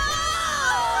was quick.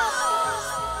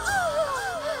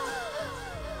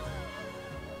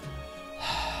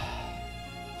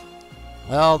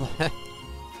 Well,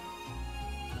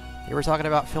 you were talking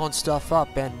about filling stuff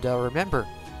up, and remember,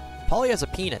 Polly has a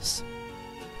penis.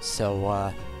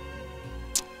 So,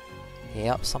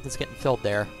 yep, something's getting filled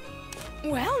there.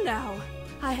 Well now,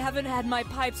 I haven't had my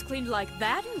pipes cleaned like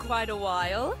that in quite a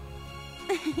while.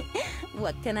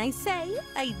 What can I say?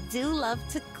 I do love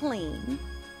to clean.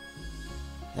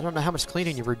 I don't know how much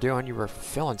cleaning you were doing. You were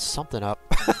filling something up.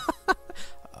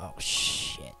 Oh,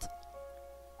 shit.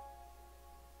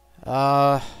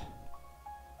 Alright.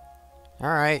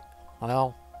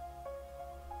 Well,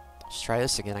 let's try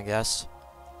this again, I guess.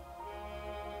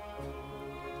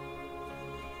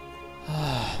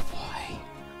 Oh, boy.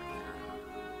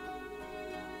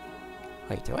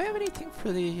 Wait, do I have anything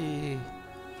for the...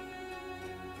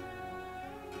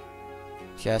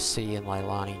 Jesse and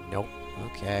Leilani? Nope.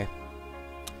 Okay.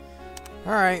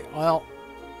 Alright, well,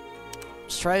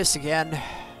 let's try this again.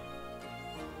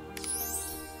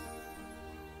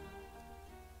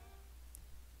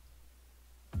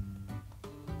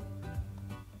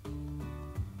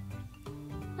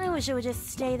 I wish it would just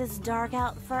stay this dark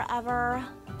out forever.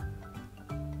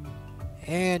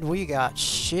 And we got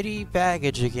shitty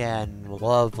baggage again.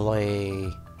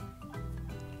 Lovely.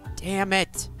 Damn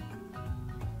it.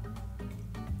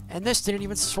 And this didn't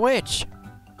even switch.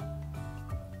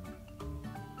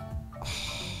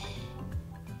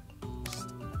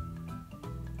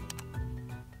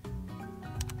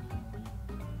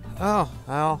 Oh,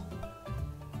 well.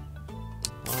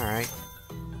 Alright.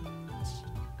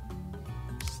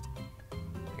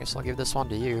 I guess I'll give this one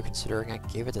to you, considering I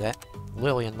gave it to that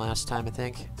Lillian last time, I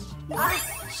think.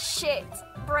 Ah, shit.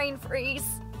 Brain freeze.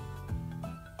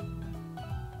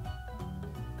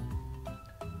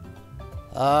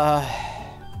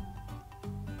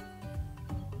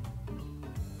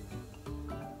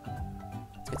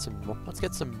 Let's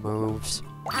get some moves.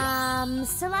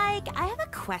 So like, I have a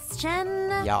question.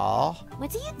 Yeah.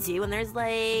 What do you do when there's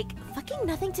like, fucking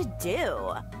nothing to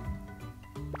do?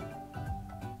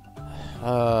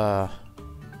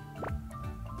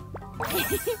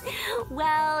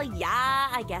 Well, yeah,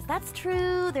 I guess that's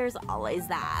true. There's always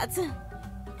that.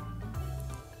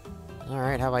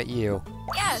 Alright, how about you?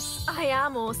 Yes, I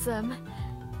am awesome.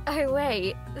 Oh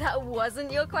wait, that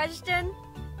wasn't your question?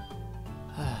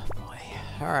 Oh boy.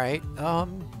 Alright,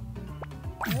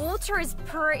 Water is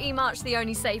pretty much the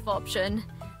only safe option.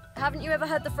 Haven't you ever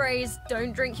heard the phrase,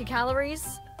 don't drink your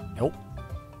calories? Nope.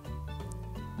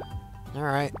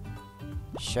 Alright.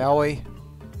 Shall we?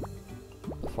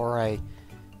 Before I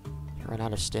run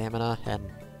out of stamina and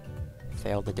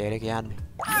fail the date again.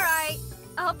 Alright,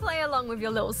 I'll play along with your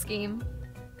little scheme.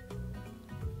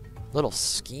 Little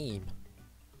scheme.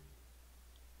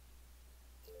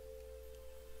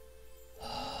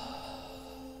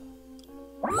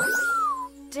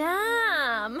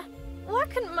 Damn! Why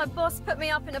couldn't my boss put me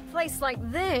up in a place like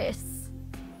this?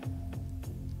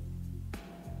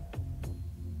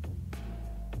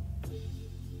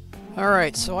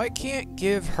 Alright, so I can't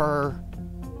give her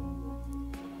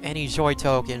any joy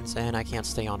tokens, and I can't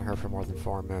stay on her for more than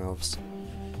 4 moves.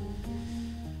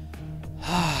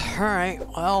 Alright,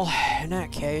 well, in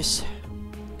that case,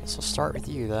 I guess I'll start with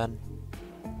you then.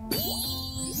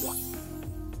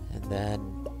 And then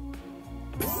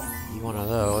you one of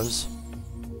those.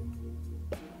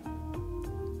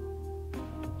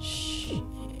 Shit.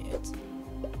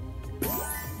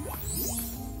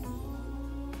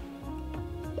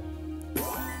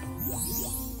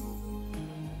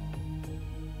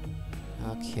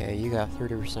 Okay, you got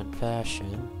 30%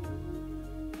 passion.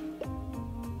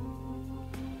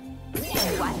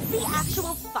 What the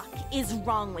actual fuck is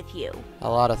wrong with you? A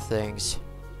lot of things.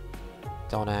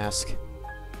 Don't ask.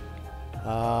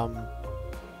 Oh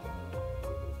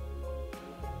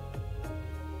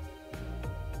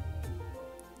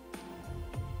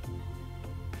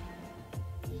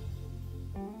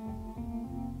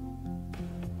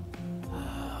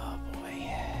boy.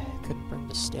 Couldn't bring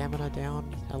the stamina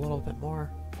down a little bit more.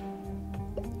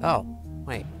 Oh,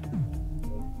 wait.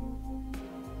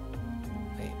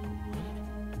 Wait.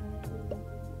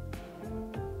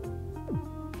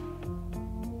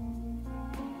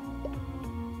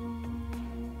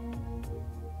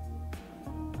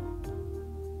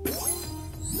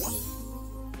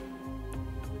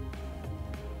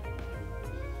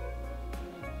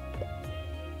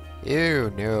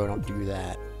 Ew, no, don't do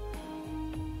that.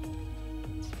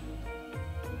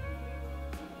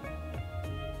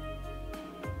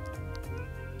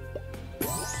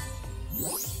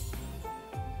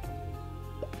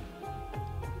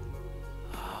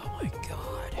 Oh my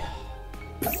god.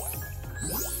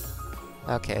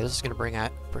 Okay, this is gonna bring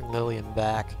Lillian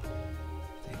back.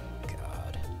 Thank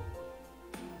God.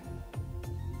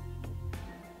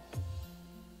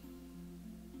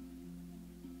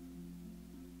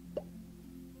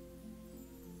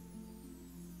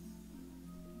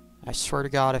 I swear to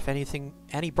God, if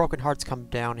any broken hearts come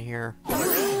down here.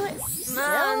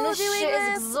 Man, this shit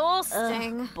is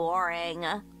exhausting. Boring.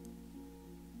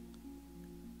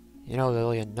 You know,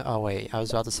 Lillian, oh wait, I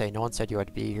was about to say, no one said you had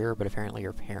to be here, but apparently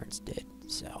your parents did,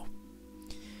 so.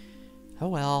 Oh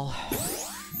well.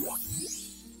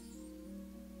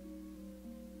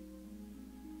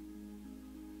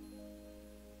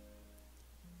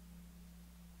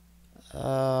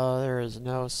 There is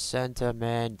no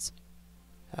sentiment.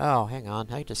 Oh, hang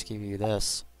on, I just give you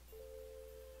this.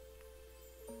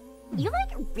 You,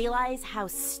 like, realize how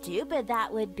stupid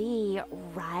that would be,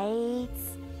 right?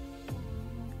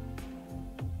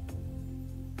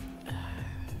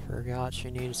 Forgot she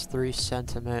needs 3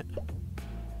 sentiment.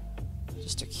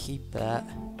 Just to keep that.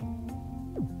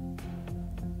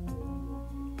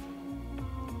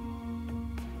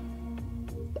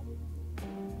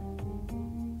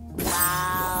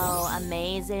 Wow,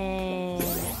 amazing.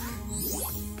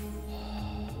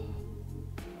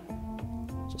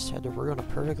 Just had to ruin a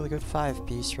perfectly good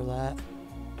 5-piece for that.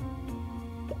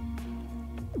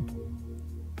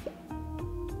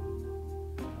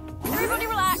 Everybody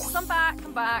relax, I'm back,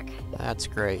 I'm back. That's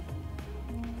great.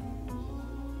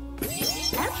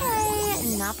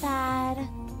 Okay, not bad.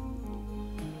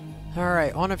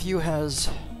 Alright, one of you has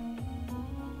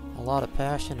a lot of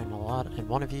passion and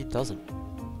one of you doesn't.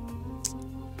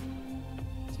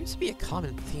 Seems to be a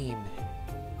common theme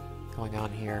going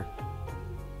on here.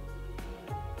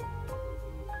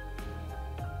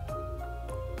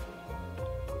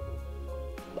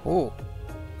 Oh.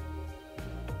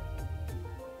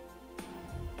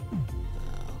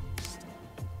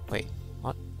 Wait,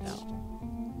 what? No.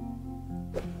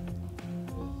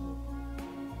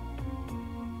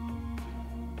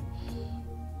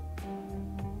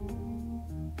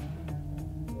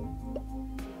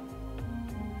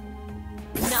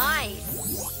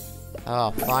 Nice. Oh,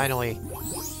 finally. I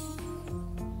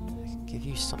can give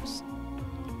you some.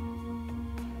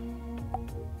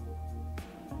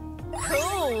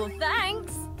 Cool,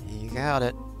 thanks. You got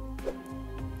it.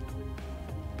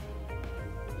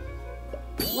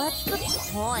 What's the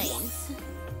point?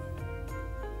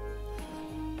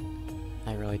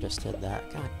 I really just did that.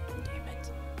 God damn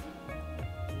it.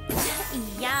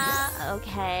 Yeah,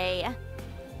 okay.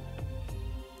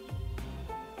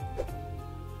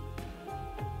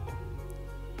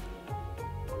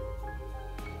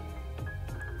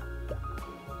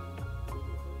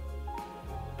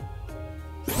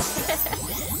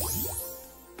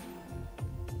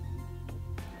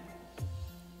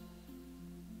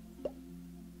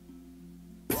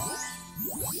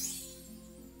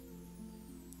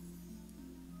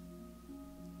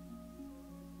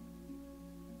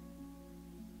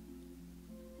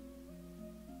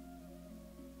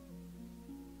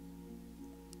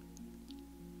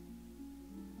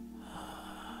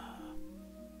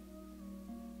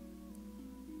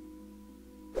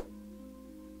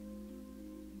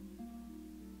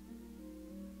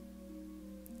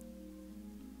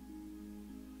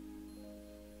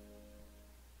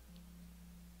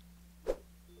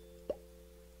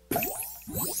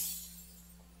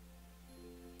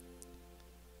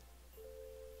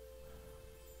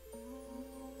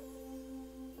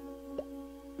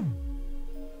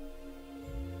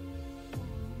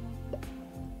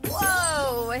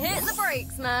 So hit the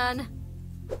brakes, man.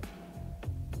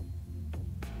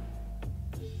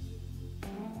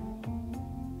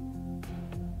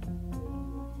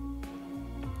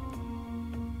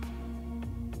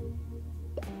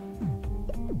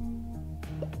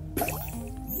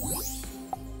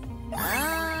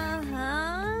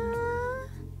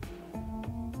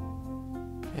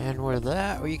 And with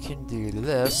that, we can do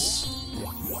this.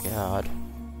 Oh, God.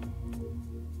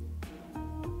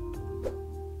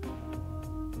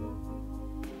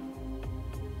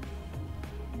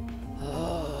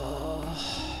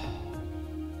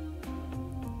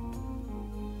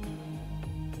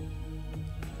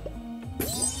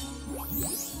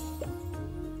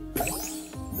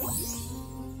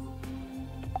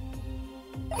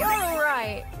 You're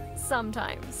alright.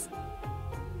 Sometimes.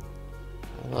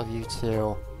 I love you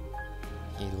too.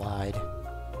 He lied.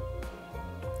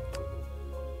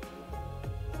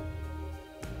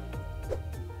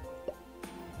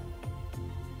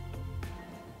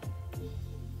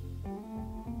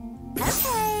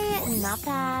 Okay, not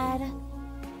bad.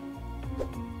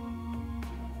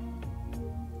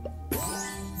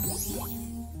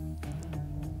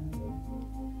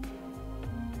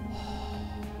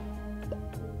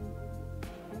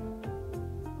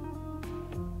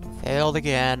 Failed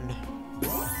again.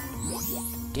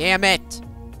 Damn it!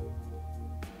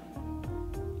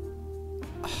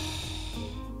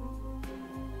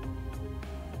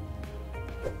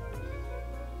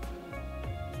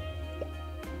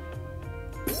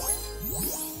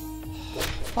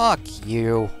 Fuck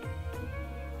you.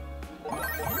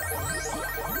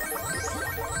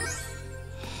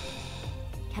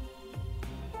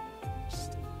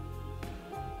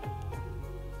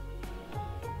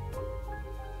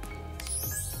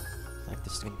 Like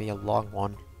this is gonna be a long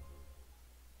one.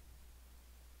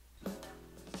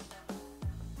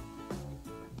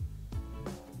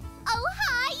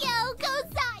 Ohio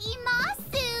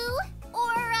gozaimasu!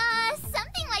 Or,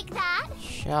 something like that.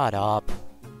 Shut up.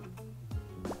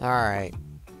 Alright.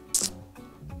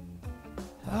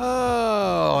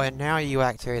 Oh, and now you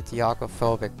activate the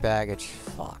aquaphobic baggage.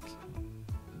 Fuck.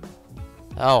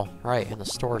 Oh, right, and the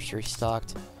store's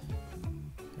restocked.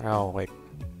 Oh, wait.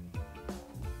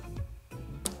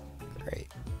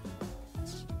 Great.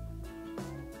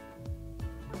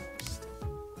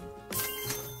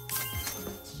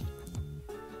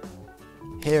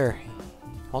 Here.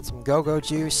 Want some go-go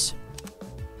juice?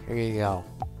 Here you go.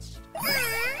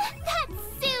 That's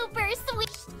super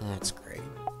sweet. That's great.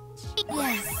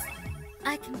 Yes,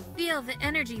 I can feel the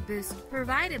energy boost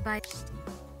provided by...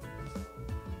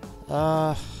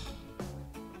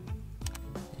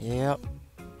 Yep.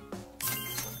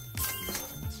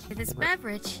 this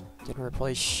beverage. Didn't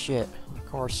replace shit. Of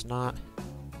course not.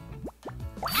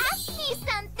 Ask me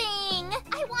something.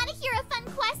 I want to hear a fun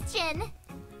question.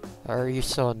 Are you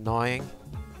so annoying?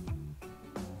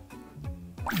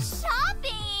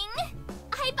 Shopping!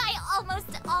 I buy almost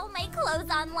all my clothes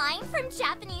online from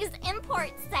Japanese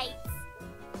import sites.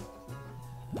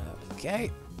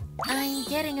 Okay. I'm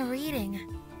getting a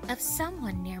reading of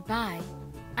someone nearby.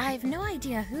 I have no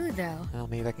idea who, though. Well,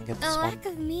 maybe I can get The this one. lack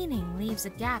of meaning leaves a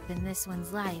gap in this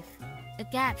one's life. A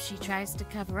gap she tries to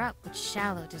cover up with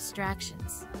shallow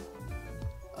distractions.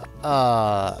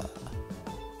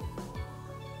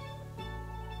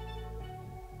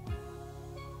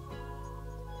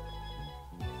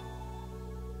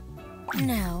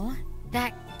 No,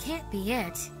 that can't be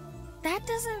it. That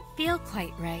doesn't feel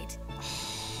quite right.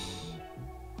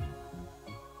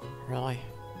 Really?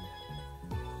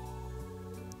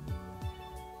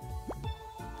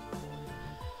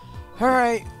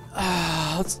 Alright,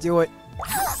 let's do it.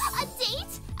 A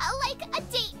date? Like a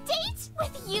date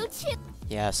with you two?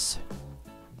 Yes.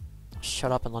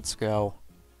 Shut up and let's go.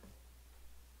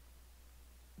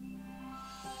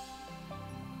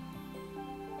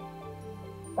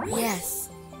 Yes.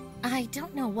 I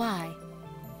don't know why,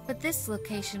 but this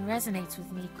location resonates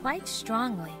with me quite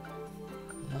strongly.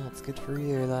 Well, it's good for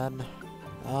you then.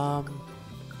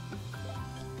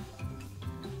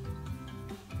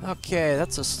 Okay,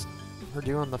 that's we're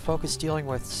doing the focus dealing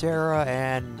with Sarah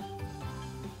and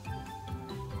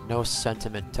no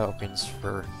sentiment tokens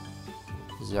for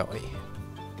Zoe.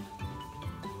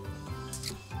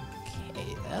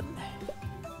 Okay then.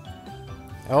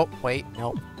 Oh, wait,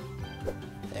 nope.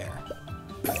 There.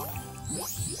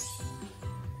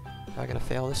 I gotta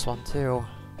fail this one too.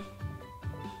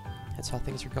 That's how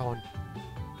things are going.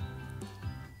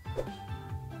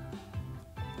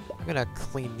 I'm gonna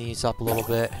clean these up a little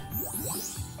bit.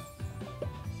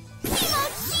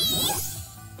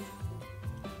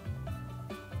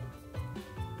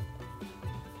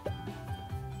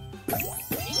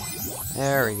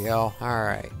 There we go.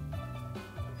 Alright.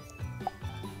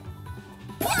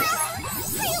 I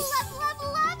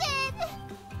love it!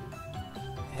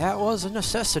 That was a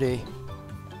necessity.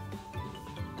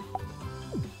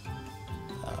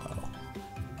 Oh.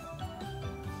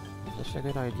 Is this a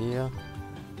good idea?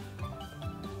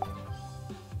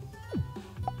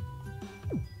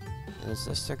 Is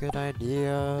this a good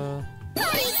idea?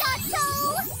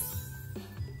 Arigato!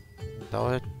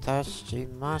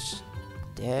 Dotashimasu.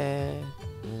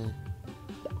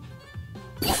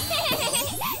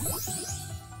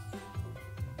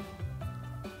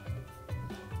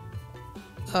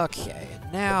 Okay,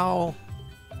 now...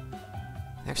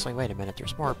 Actually, wait a minute,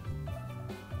 there's more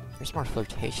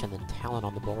flirtation than talent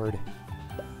on the board.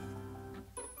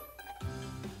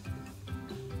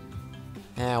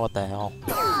 What the hell.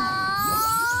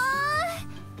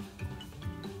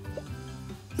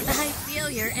 I feel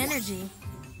your energy.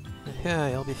 Yeah,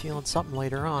 you'll be feeling something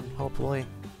later on, hopefully.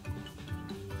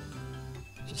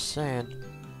 Just saying.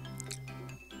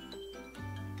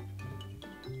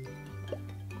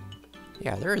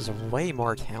 Yeah, there is way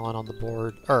more talent on the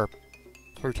board, or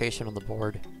flirtation on the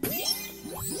board.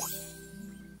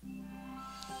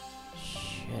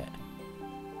 Shit.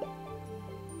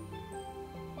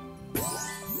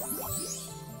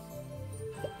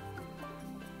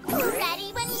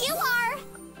 Ready when you are!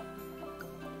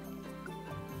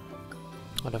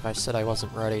 What if I said I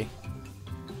wasn't ready?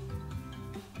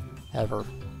 Ever.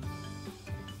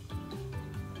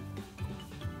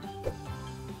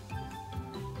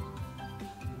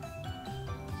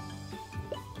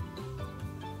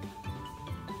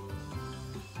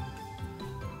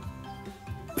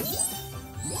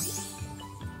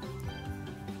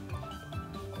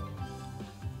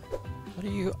 What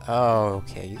are you... Oh,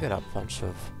 okay, you got a bunch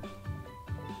of...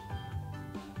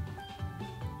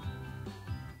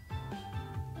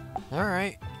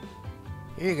 Alright.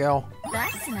 Here you go.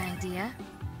 That's an idea.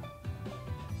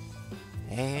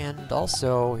 And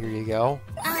also, here you go.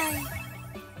 I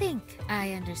think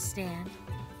I understand.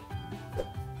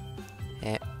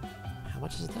 And how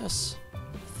much is this?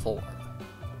 4.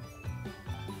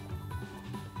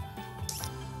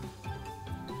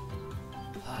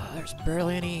 There's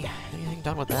barely anything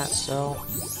done with that, so...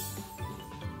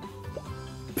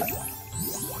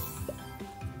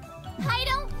 I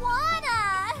don't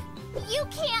wanna! You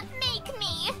can't make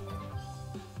me!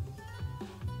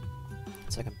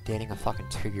 It's like I'm dating a fucking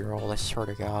 2-year-old, I swear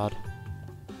to God.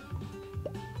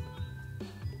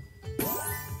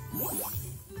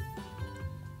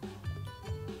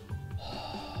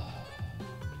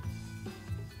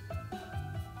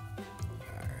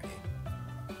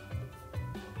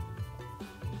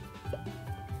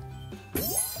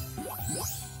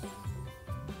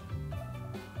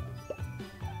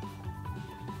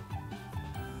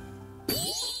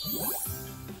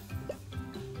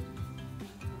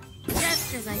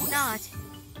 Just as I thought.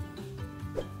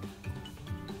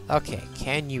 Okay,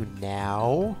 can you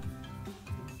now?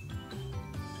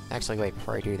 Actually, wait,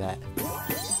 before I do that.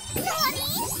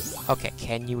 Okay,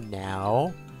 can you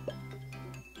now?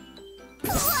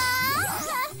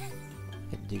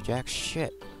 Didn't do jack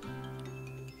shit.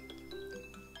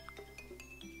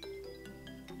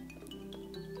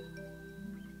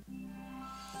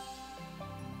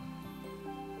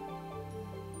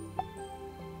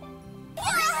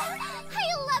 I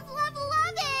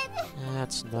love it!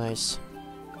 That's nice.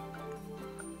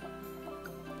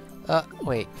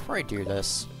 Wait, before I do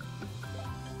this,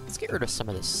 let's get rid of some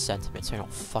of this sentiment so I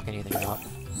don't fuck anything up.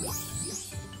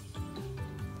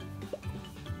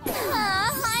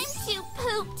 I'm too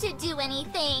poop to do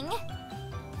anything.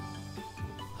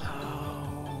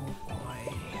 Oh,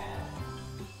 boy.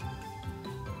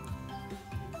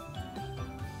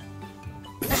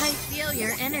 I feel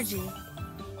your energy.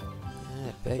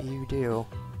 I bet you do.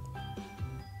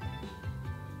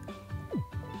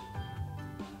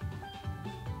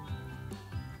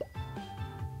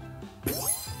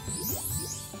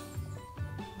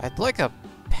 I'd like a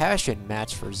passion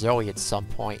match for Zoe at some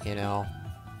point, you know.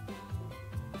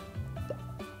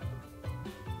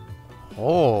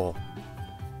 Oh.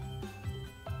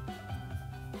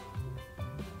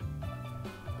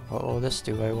 What will this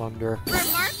do, I wonder?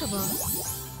 Remarkable.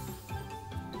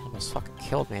 Almost fucking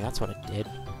killed me, that's what it did.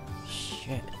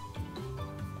 Shit.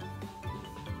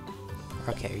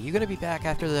 Okay, are you gonna be back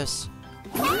after this?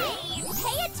 Hey,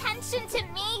 pay attention to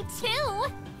me, too!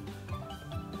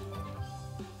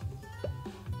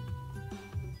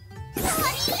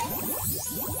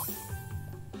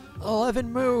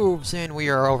 11 moves, and we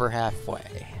are over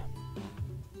halfway.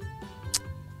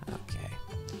 Okay.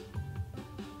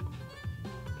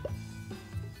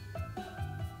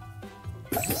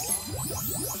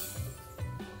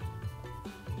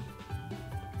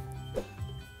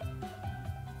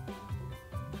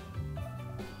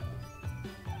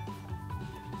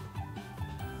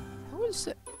 What is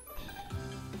it?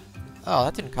 Oh,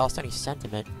 that didn't cost any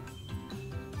sentiment.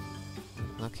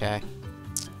 Okay.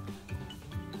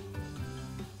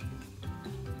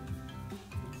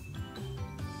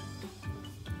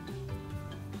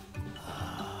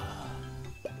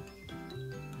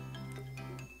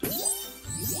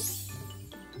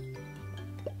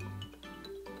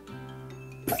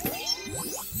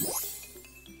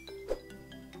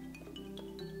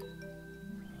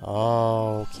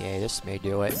 Okay, this may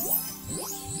do it.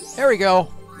 There we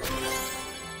go.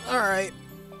 Alright.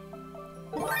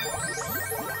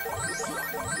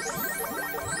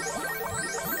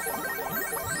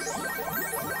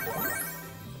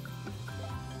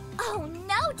 Oh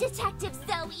no, Detective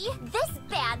Zoe! This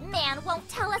bad man won't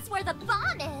tell us where the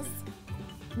bomb is!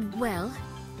 Well,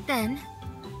 then,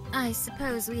 I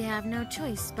suppose we have no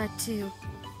choice but to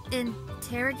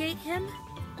interrogate him?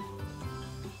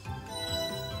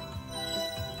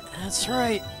 That's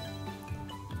right.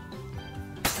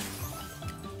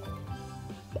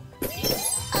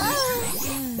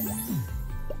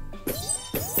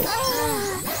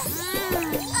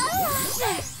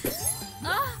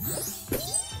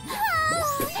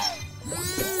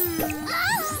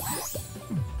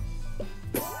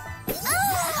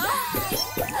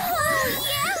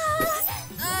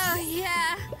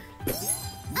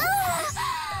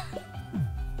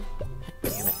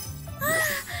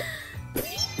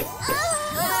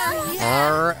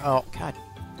 Oh, God.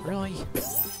 Really?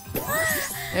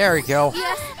 There we go.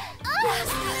 Yes!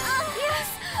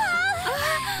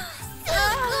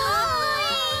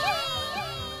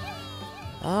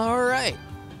 Alright.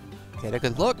 Get a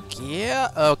good look. Yeah,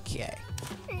 okay.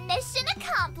 Mission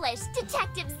accomplished,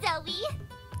 Detective Zoe!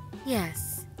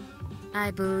 Yes. I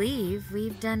believe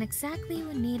we've done exactly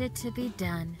what needed to be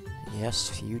done.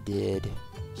 Yes, you did.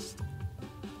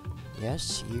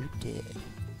 Yes, you did.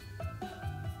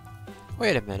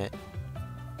 Wait a minute.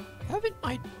 Haven't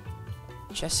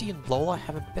Jessie and Lola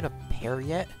haven't been a pair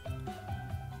yet?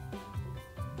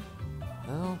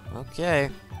 Oh,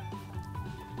 okay.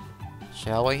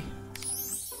 Shall we?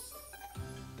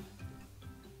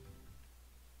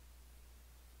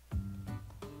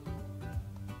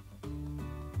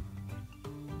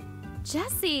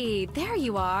 Jessie, there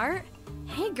you are.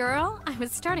 Hey girl, I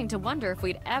was starting to wonder if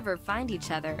we'd ever find each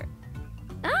other.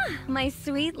 Ah, my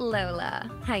sweet Lola.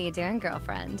 How you doing,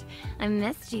 girlfriend? I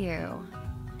missed you.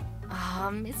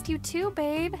 Missed you too,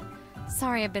 babe.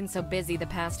 Sorry I've been so busy the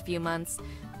past few months.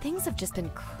 Things have just been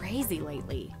crazy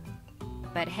lately.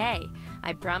 But hey,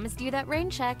 I promised you that rain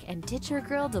check, and did your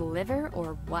girl deliver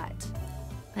or what?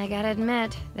 I gotta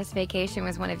admit, this vacation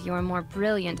was one of your more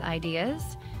brilliant ideas.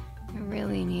 I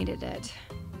really needed it.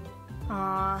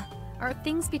 Aw, are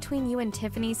things between you and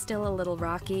Tiffany still a little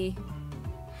rocky?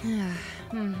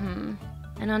 Mm-hmm.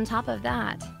 And on top of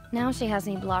that, now she has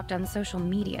me blocked on social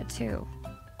media too.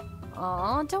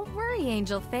 Aw, don't worry,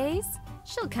 Angel Face.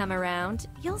 She'll come around,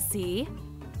 you'll see.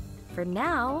 For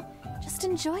now, just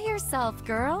enjoy yourself,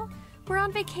 girl. We're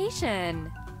on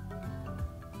vacation.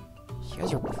 You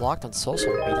guys are blocked on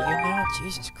social media now?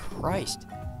 Jesus Christ.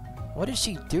 What did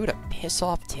she do to piss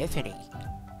off Tiffany?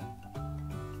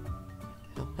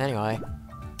 Anyway.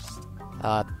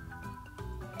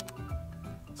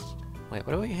 Wait,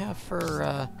 what do we have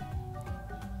for,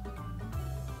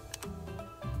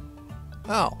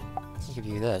 Oh, I'll give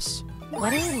you this. Why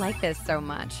do you like this so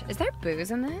much? Is there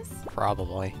booze in this?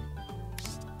 Probably.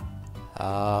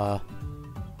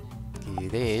 Give you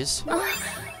these. Oh,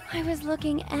 I was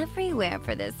looking everywhere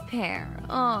for this pair.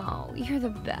 Oh, you're the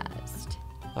best.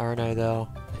 Aren't I, though?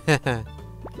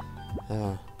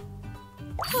 Oh.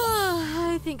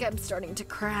 I think I'm starting to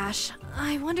crash.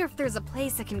 I wonder if there's a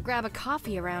place I can grab a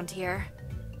coffee around here.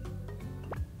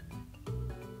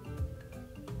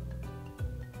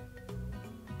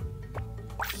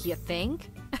 You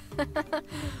think?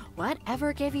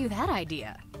 Whatever gave you that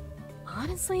idea?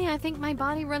 Honestly, I think my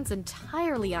body runs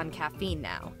entirely on caffeine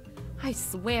now. I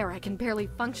swear I can barely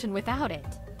function without it.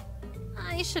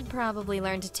 I should probably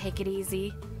learn to take it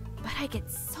easy, but I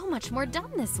get so much more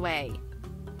done this way.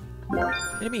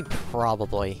 I mean,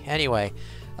 probably. Anyway,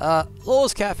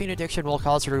 Lola's caffeine addiction will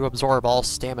cause her to absorb all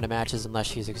stamina matches unless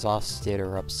she's exhausted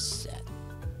or upset.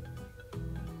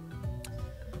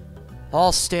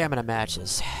 All stamina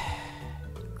matches.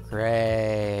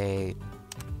 Great.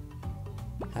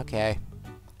 Okay.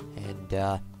 And,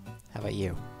 how about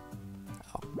you?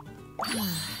 Oh.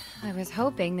 I was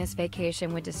hoping this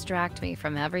vacation would distract me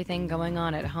from everything going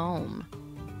on at home.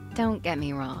 Don't get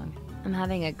me wrong. I'm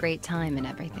having a great time and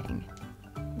everything.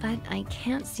 But I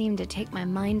can't seem to take my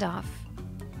mind off...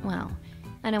 Well,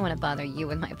 I don't want to bother you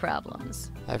with my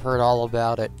problems. I've heard all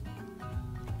about it.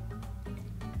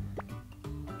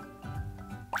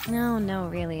 No,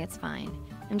 really, it's fine.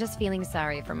 I'm just feeling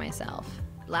sorry for myself.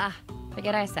 Blah.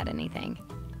 Forget I said anything.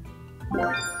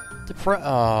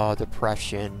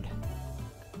 Depression.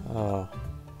 Oh.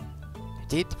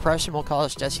 Deep depression will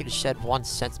cause Jesse to shed one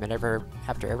sentiment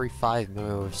after every 5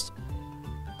 moves.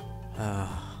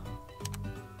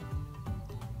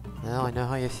 Well, I know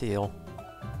how you feel.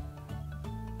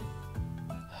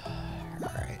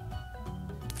 Alright.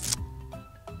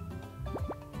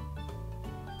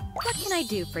 What can I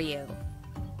do for you?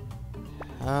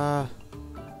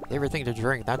 Everything to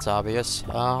drink, that's obvious.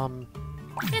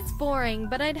 It's boring,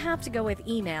 but I'd have to go with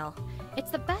email. It's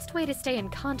the best way to stay in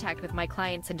contact with my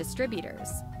clients and distributors.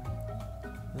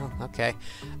 Well, okay.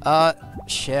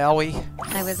 Shall we?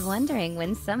 I was wondering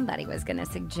when somebody was gonna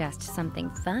suggest something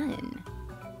fun.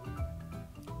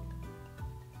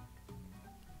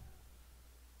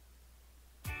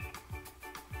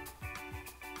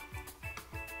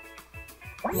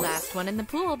 Last one in the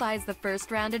pool buys the first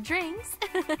round of drinks.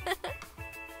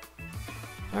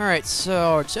 Alright,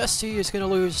 so Jesse is gonna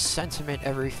lose sentiment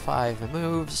every 5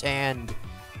 moves, and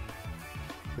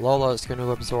Lola is gonna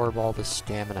absorb all the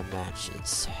stamina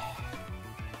matches.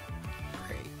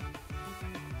 Great.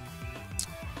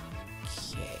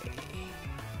 Okay.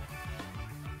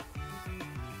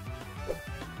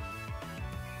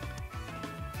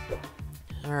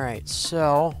 Alright,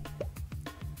 so...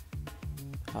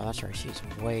 Oh, that's right, she's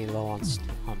way low on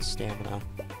stamina.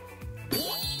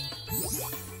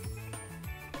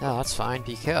 No, that's fine,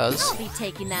 because... I'll be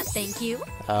taking that, thank you.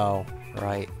 Oh,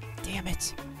 right. Damn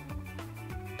it.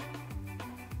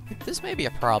 This may be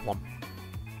a problem.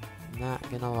 Not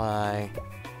gonna lie.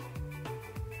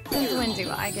 Since when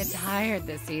do I get tired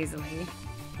this easily?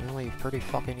 Really, pretty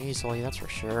fucking easily, that's for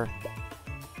sure.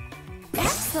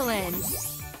 Excellent!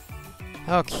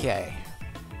 Okay.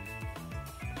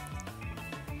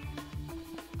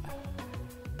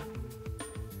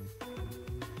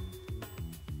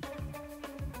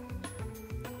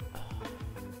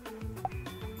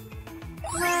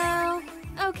 Well,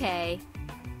 okay.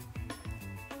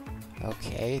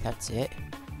 Okay, that's it.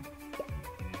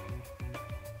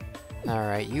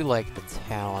 Alright, you like the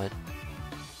talent.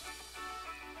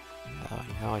 Oh,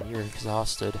 now you're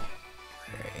exhausted.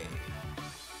 Great.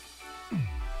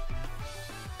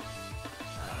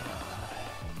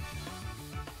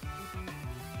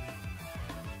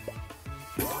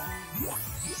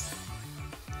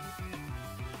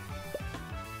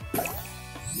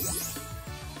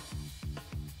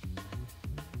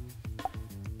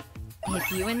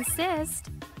 If you insist.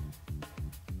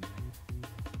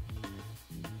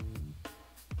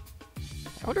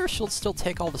 I wonder if she'll still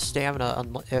take all the stamina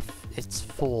if it's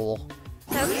full.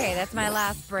 Okay, that's my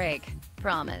last break.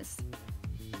 Promise.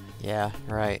 Yeah,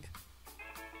 right.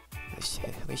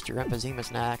 At least your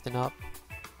emphysema's not acting up.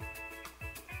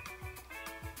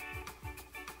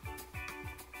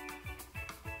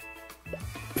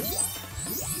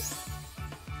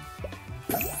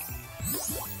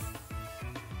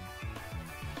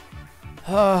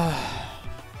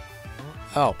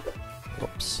 Oh.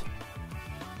 Whoops.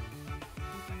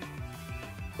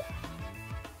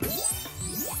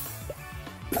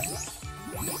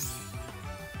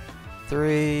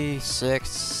 Three, 6,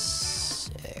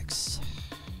 6.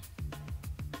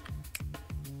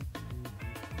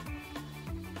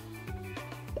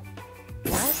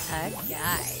 What a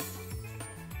guy.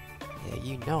 Yeah,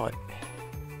 you know it.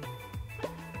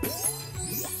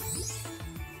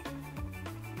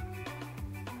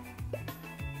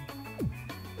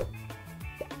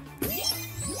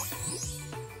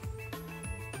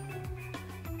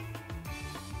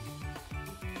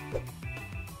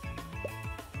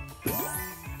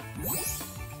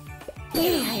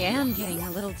 Maybe I am getting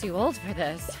a little too old for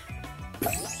this.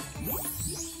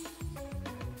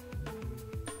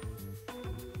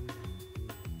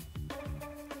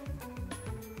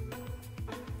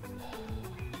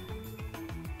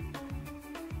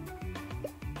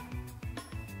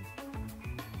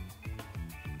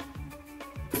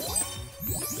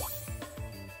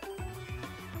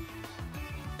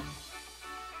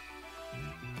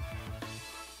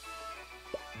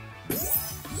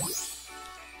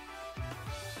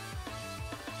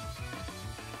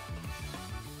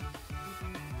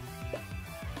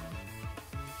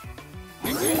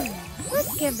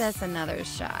 Let's give this another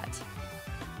shot.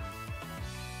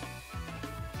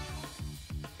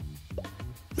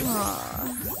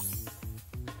 Aww.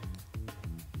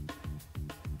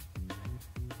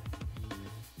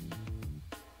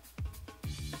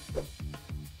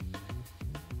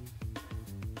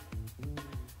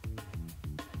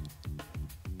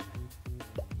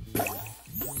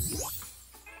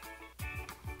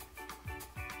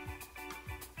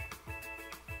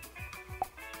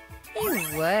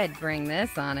 You would bring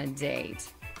this on a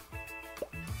date.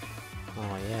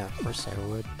 Oh yeah, of course I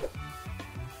would.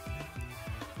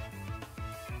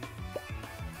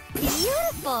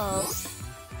 Beautiful!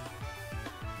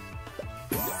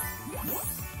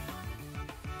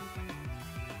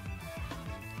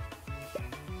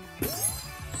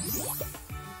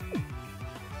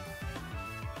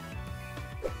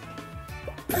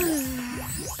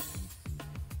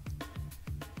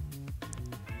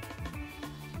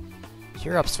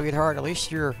 Cheer up, sweetheart. At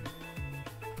least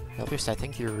I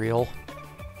think you're real.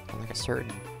 Like a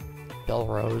certain Bell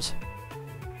Rose.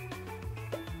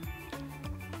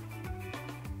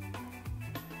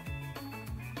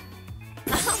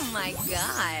 Oh my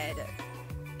god.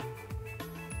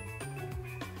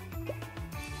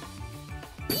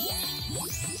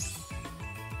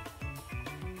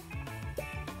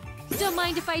 Don't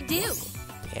mind if I do.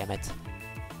 Damn it.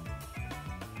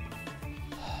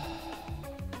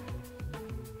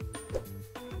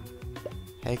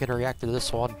 How you gonna react to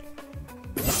this one?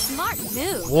 Smart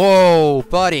move. Whoa,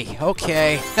 buddy.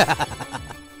 Okay.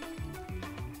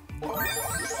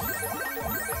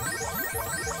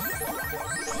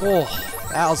 Oh,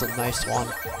 that was a nice one.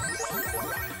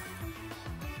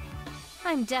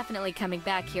 I'm definitely coming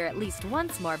back here at least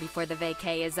once more before the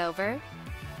vacay is over.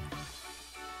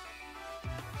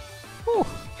 Whew.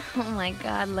 Oh my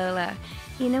god, Lola.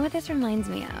 You know what this reminds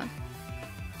me of?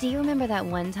 Do you remember that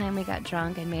one time we got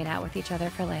drunk and made out with each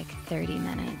other for like 30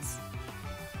 minutes?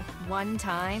 One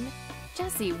time?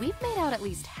 Jessie, we've made out at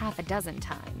least half a dozen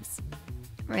times.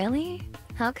 Really?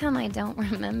 How come I don't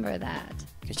remember that?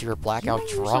 Because you were blackout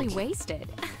You're drunk. usually wasted.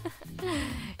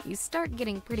 You start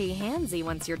getting pretty handsy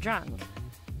once you're drunk.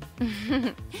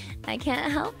 I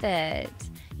can't help it.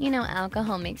 You know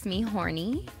alcohol makes me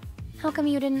horny. How come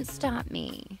you didn't stop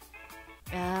me?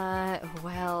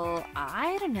 Well,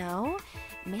 I don't know.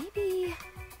 Maybe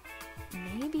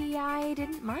I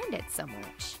didn't mind it so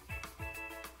much.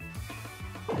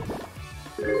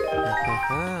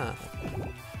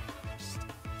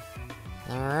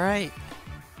 Alright.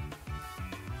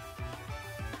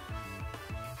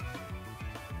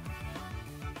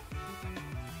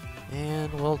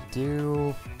 And we'll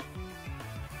do...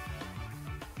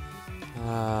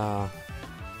 Oh,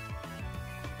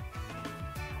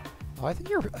 I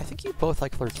think you both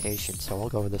like flirtation, so we'll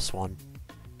go with this one.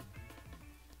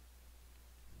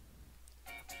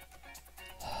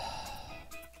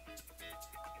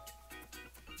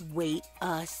 Wait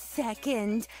a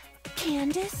second.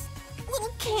 Candace?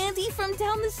 Little Candy from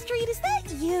down the street, is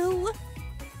that you?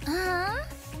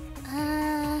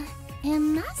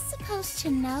 Am I supposed to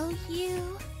know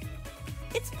you?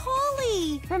 It's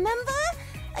Polly, remember?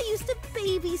 I used to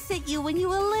babysit you when you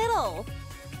were little.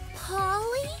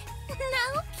 Polly?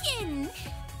 No kidding.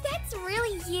 That's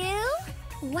really you?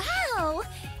 Wow.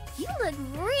 You look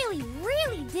really,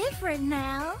 really different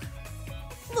now.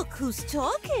 Look who's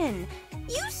talking.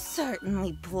 You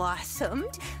certainly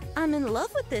blossomed. I'm in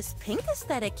love with this pink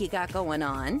aesthetic you got going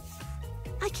on.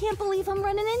 I can't believe I'm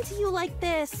running into you like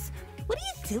this. What are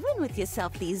you doing with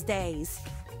yourself these days?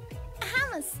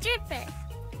 I'm a stripper.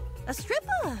 A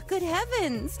stripper? Good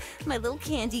heavens. My little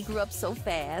Candy grew up so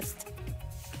fast.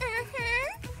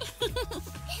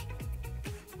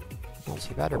 Well,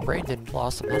 too bad her brain didn't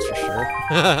blossom, that's for sure.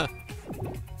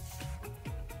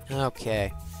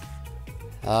 Okay.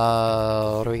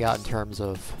 What do we got in terms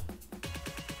of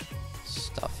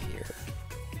stuff here?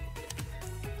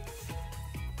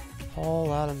 Whole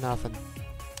lot of nothing.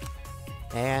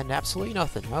 And absolutely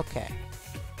nothing. Okay.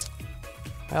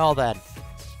 Well then.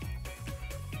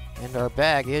 And our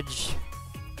baggage.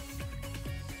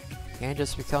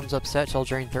 Candace becomes upset. She'll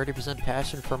drain 30%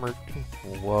 passion from her...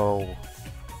 Whoa.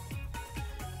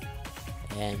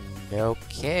 And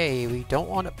okay, we don't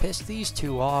want to piss these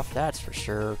two off, that's for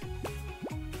sure.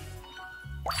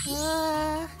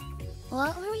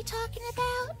 What were we talking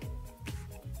about?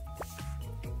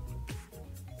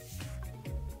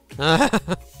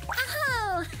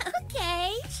 Oh,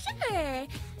 okay, sure.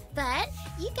 But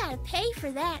you gotta pay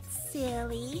for that,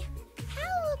 silly.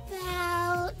 How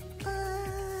about,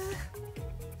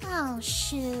 oh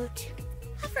shoot.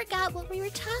 I forgot what we were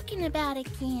talking about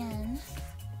again.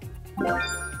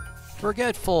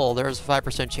 Forgetful. There's a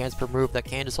 5% chance per move that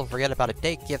Candace will forget about a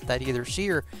date gift that either she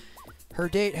or her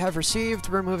date have received,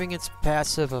 removing its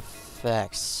passive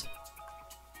effects.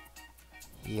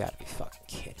 You gotta be fucking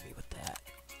kidding me with that.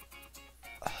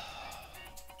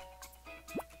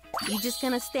 You just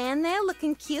gonna stand there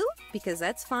looking cute? Because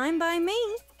that's fine by me.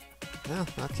 Oh,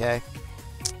 okay.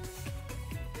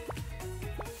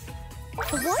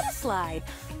 The water slide.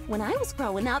 When I was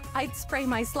growing up, I'd spray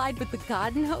my slide with the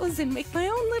garden hose and make my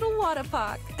own little water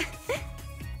park.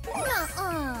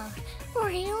 Uh-uh.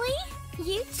 Really?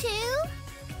 You too?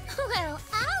 Well,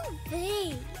 I'll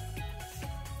be.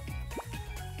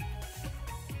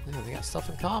 Yeah, they got stuff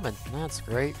in common. That's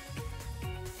great.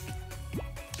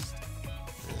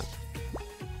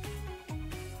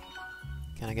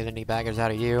 Can I get any baggers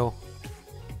out of you?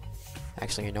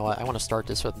 Actually, you know what? I want to start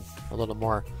this with a little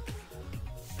more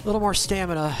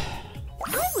stamina.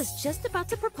 I was just about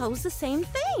to propose the same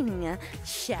thing.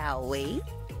 Shall we?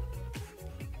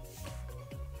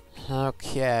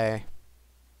 Okay.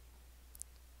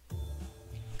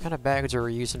 What kind of baggage are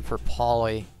we using for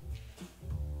Polly?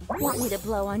 Want me to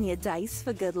blow on your dice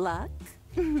for good luck?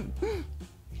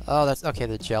 Oh, that's okay,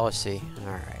 the jealousy.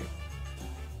 Alright.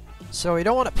 So we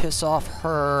don't want to piss off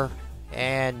her,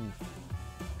 and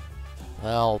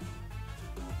well,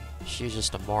 she's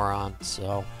just a moron,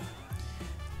 so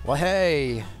well,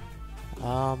 hey,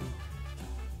 I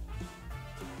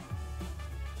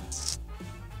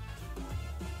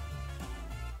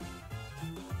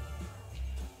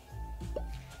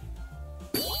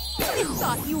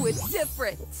thought you were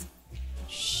different.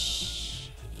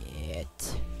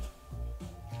 shit.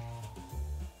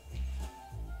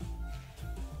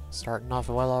 Starting off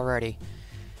well already.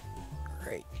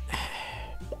 Great.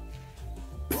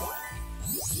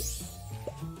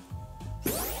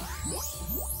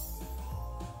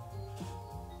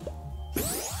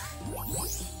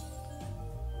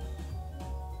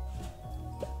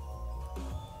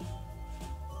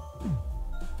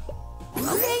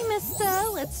 Okay, mister,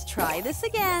 let's try this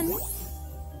again.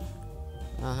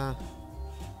 Uh-huh.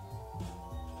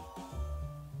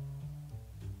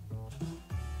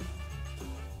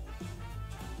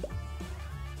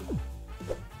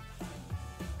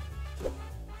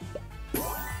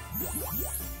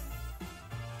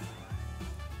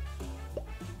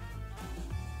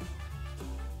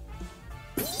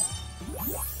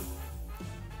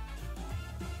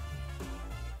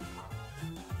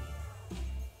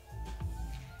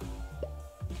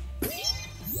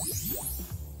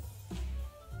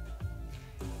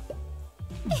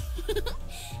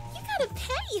 You gotta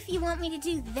pay if you want me to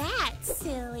do that,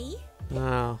 silly.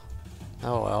 Oh.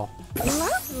 Oh well.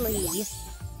 Lovely.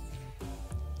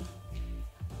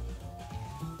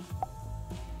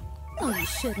 Oh, you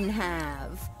shouldn't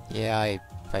have. Yeah,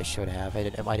 I should have. I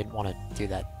didn't want to do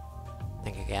that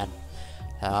thing again.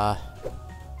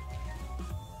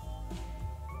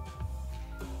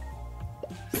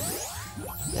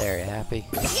 There, you happy?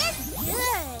 You're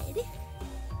good.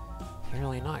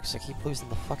 Apparently not, because I keep losing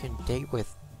the fucking date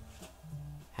with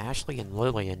Ashley and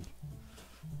Lillian.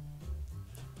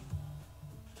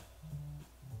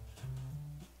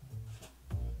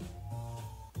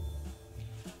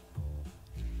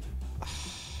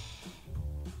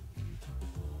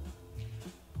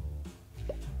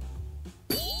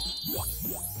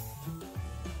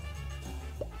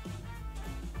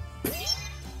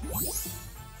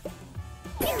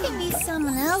 It can be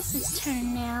someone else's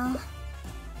turn now.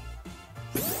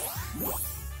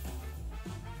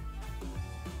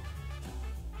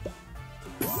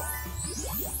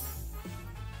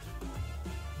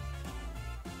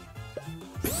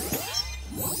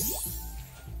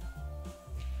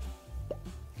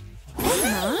 I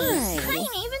Nice.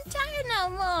 ain't even tired no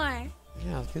more.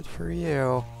 Yeah, good for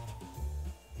you.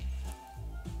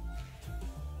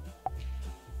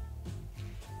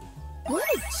 What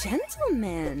a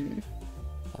gentleman.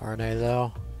 Aren't I,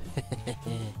 though?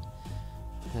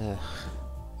 Ugh.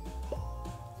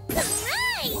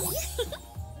 Nice.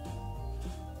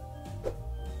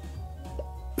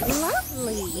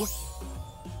 Lovely.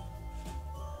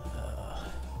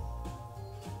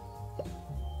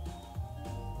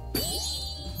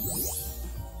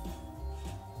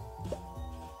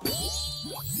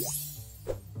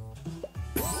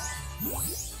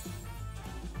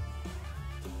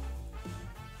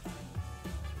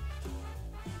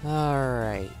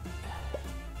 Alright.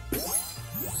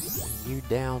 You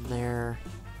down there.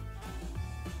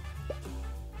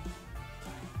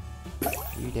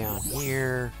 You down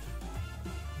here.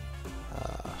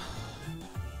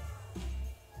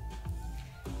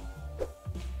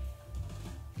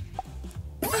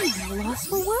 I'm lost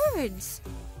for words.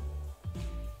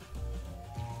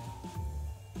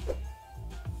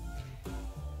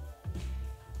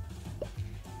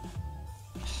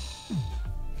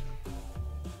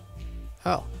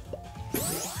 Oh.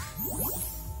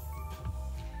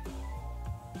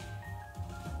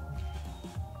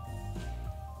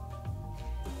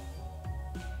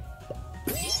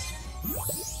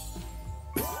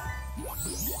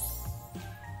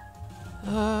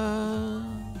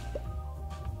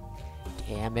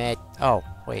 Damn it. Oh,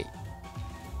 wait.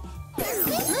 The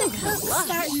coke's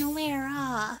starting to wear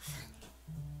off.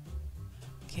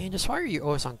 Candace, why are you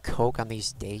always on coke on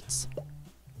these dates?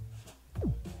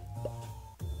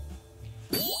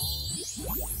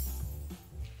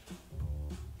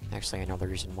 Actually, I know the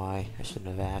reason why. I shouldn't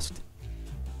have asked.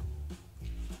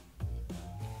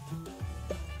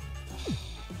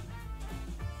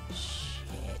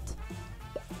 Shit.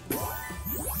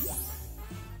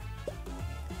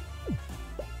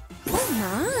 Oh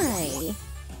my.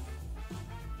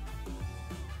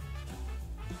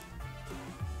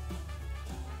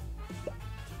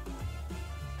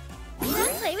 Can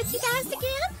I play with you guys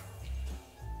again?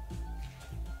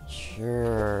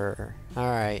 Sure.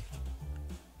 Alright.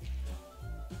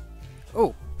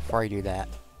 Oh, before I do that.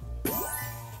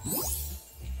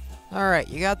 Alright,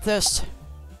 you got this.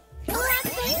 Oh,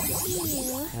 thank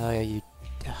you. Oh, yeah, you...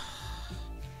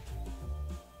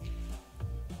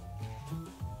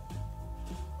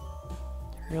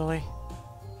 Really?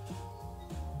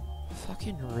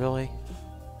 Fucking really?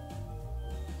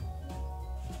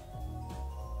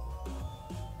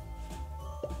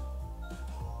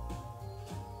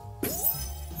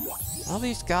 All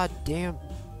these goddamn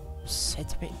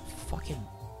sentiment fucking...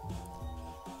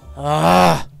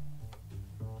 Ah!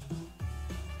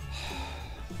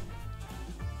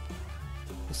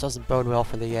 This doesn't bode well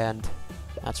for the end.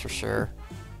 That's for sure.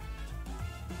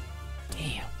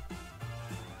 Damn.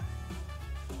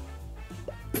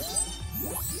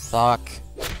 Fuck.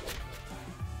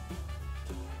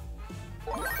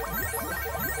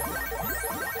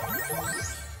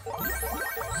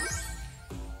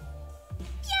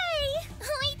 Yay!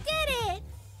 We did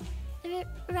it!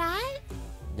 Right?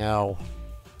 No.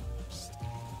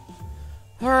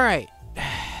 Alright.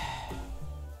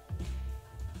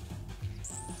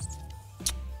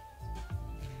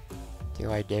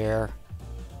 Do I dare?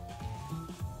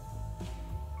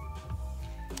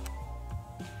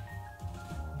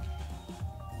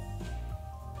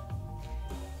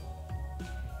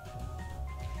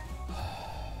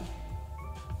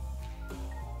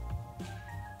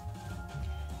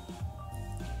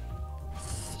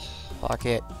 Fuck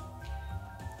it.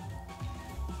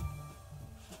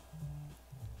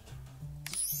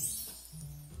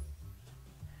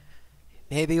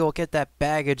 Maybe we'll get that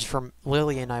baggage from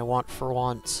Lillian I want for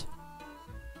once.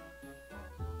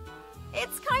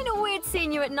 It's kind of weird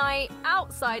seeing you at night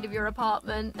outside of your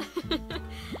apartment. Yeah,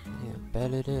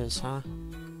 bet it is, huh?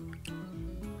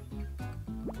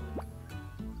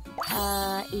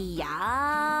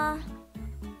 Yeah.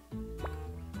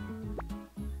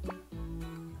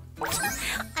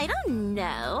 I don't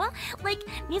know. Like,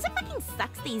 music fucking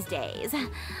sucks these days.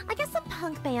 I guess some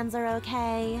punk bands are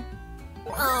okay.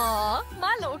 Aw,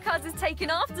 my little cuz is taking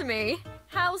after me.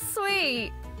 How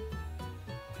sweet.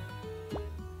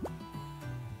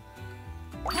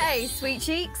 Hey, sweet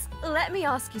cheeks, let me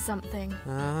ask you something.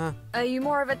 Uh-huh. Are you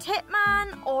more of a tit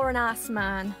man or an ass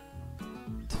man?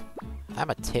 I'm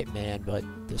a tit man, but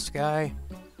this guy?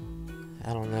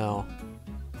 I don't know.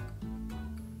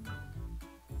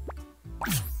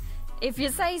 If you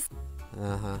say so.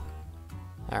 Uh-huh.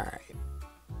 Alright.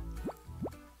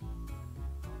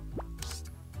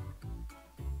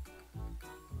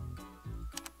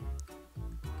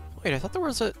 Wait, I thought there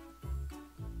was a...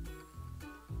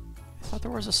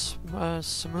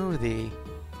 smoothie.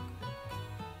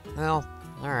 Well,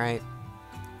 alright.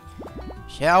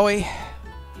 Shall we?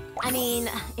 I mean,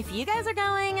 if you guys are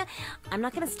going, I'm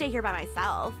not gonna stay here by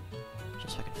myself.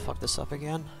 Just so I can fuck this up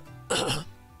again.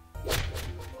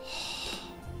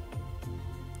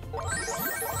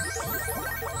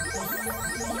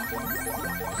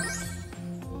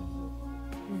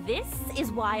 This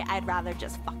is why I'd rather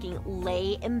just fucking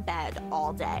lay in bed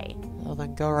all day. Well,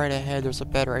 then go right ahead. There's a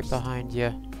bed right behind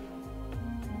you.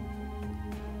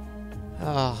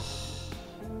 Oh.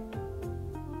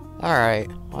 Alright,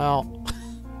 well...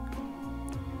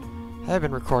 I've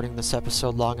been recording this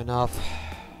episode long enough.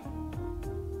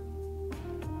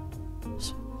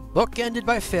 Bookended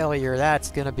by failure.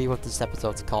 That's gonna be what this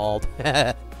episode's called.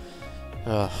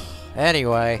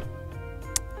 Anyway.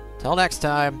 Till next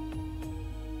time.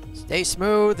 Stay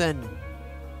smooth and...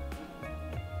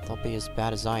 don't be as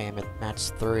bad as I am at match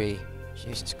 3.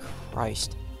 Jesus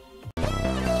Christ.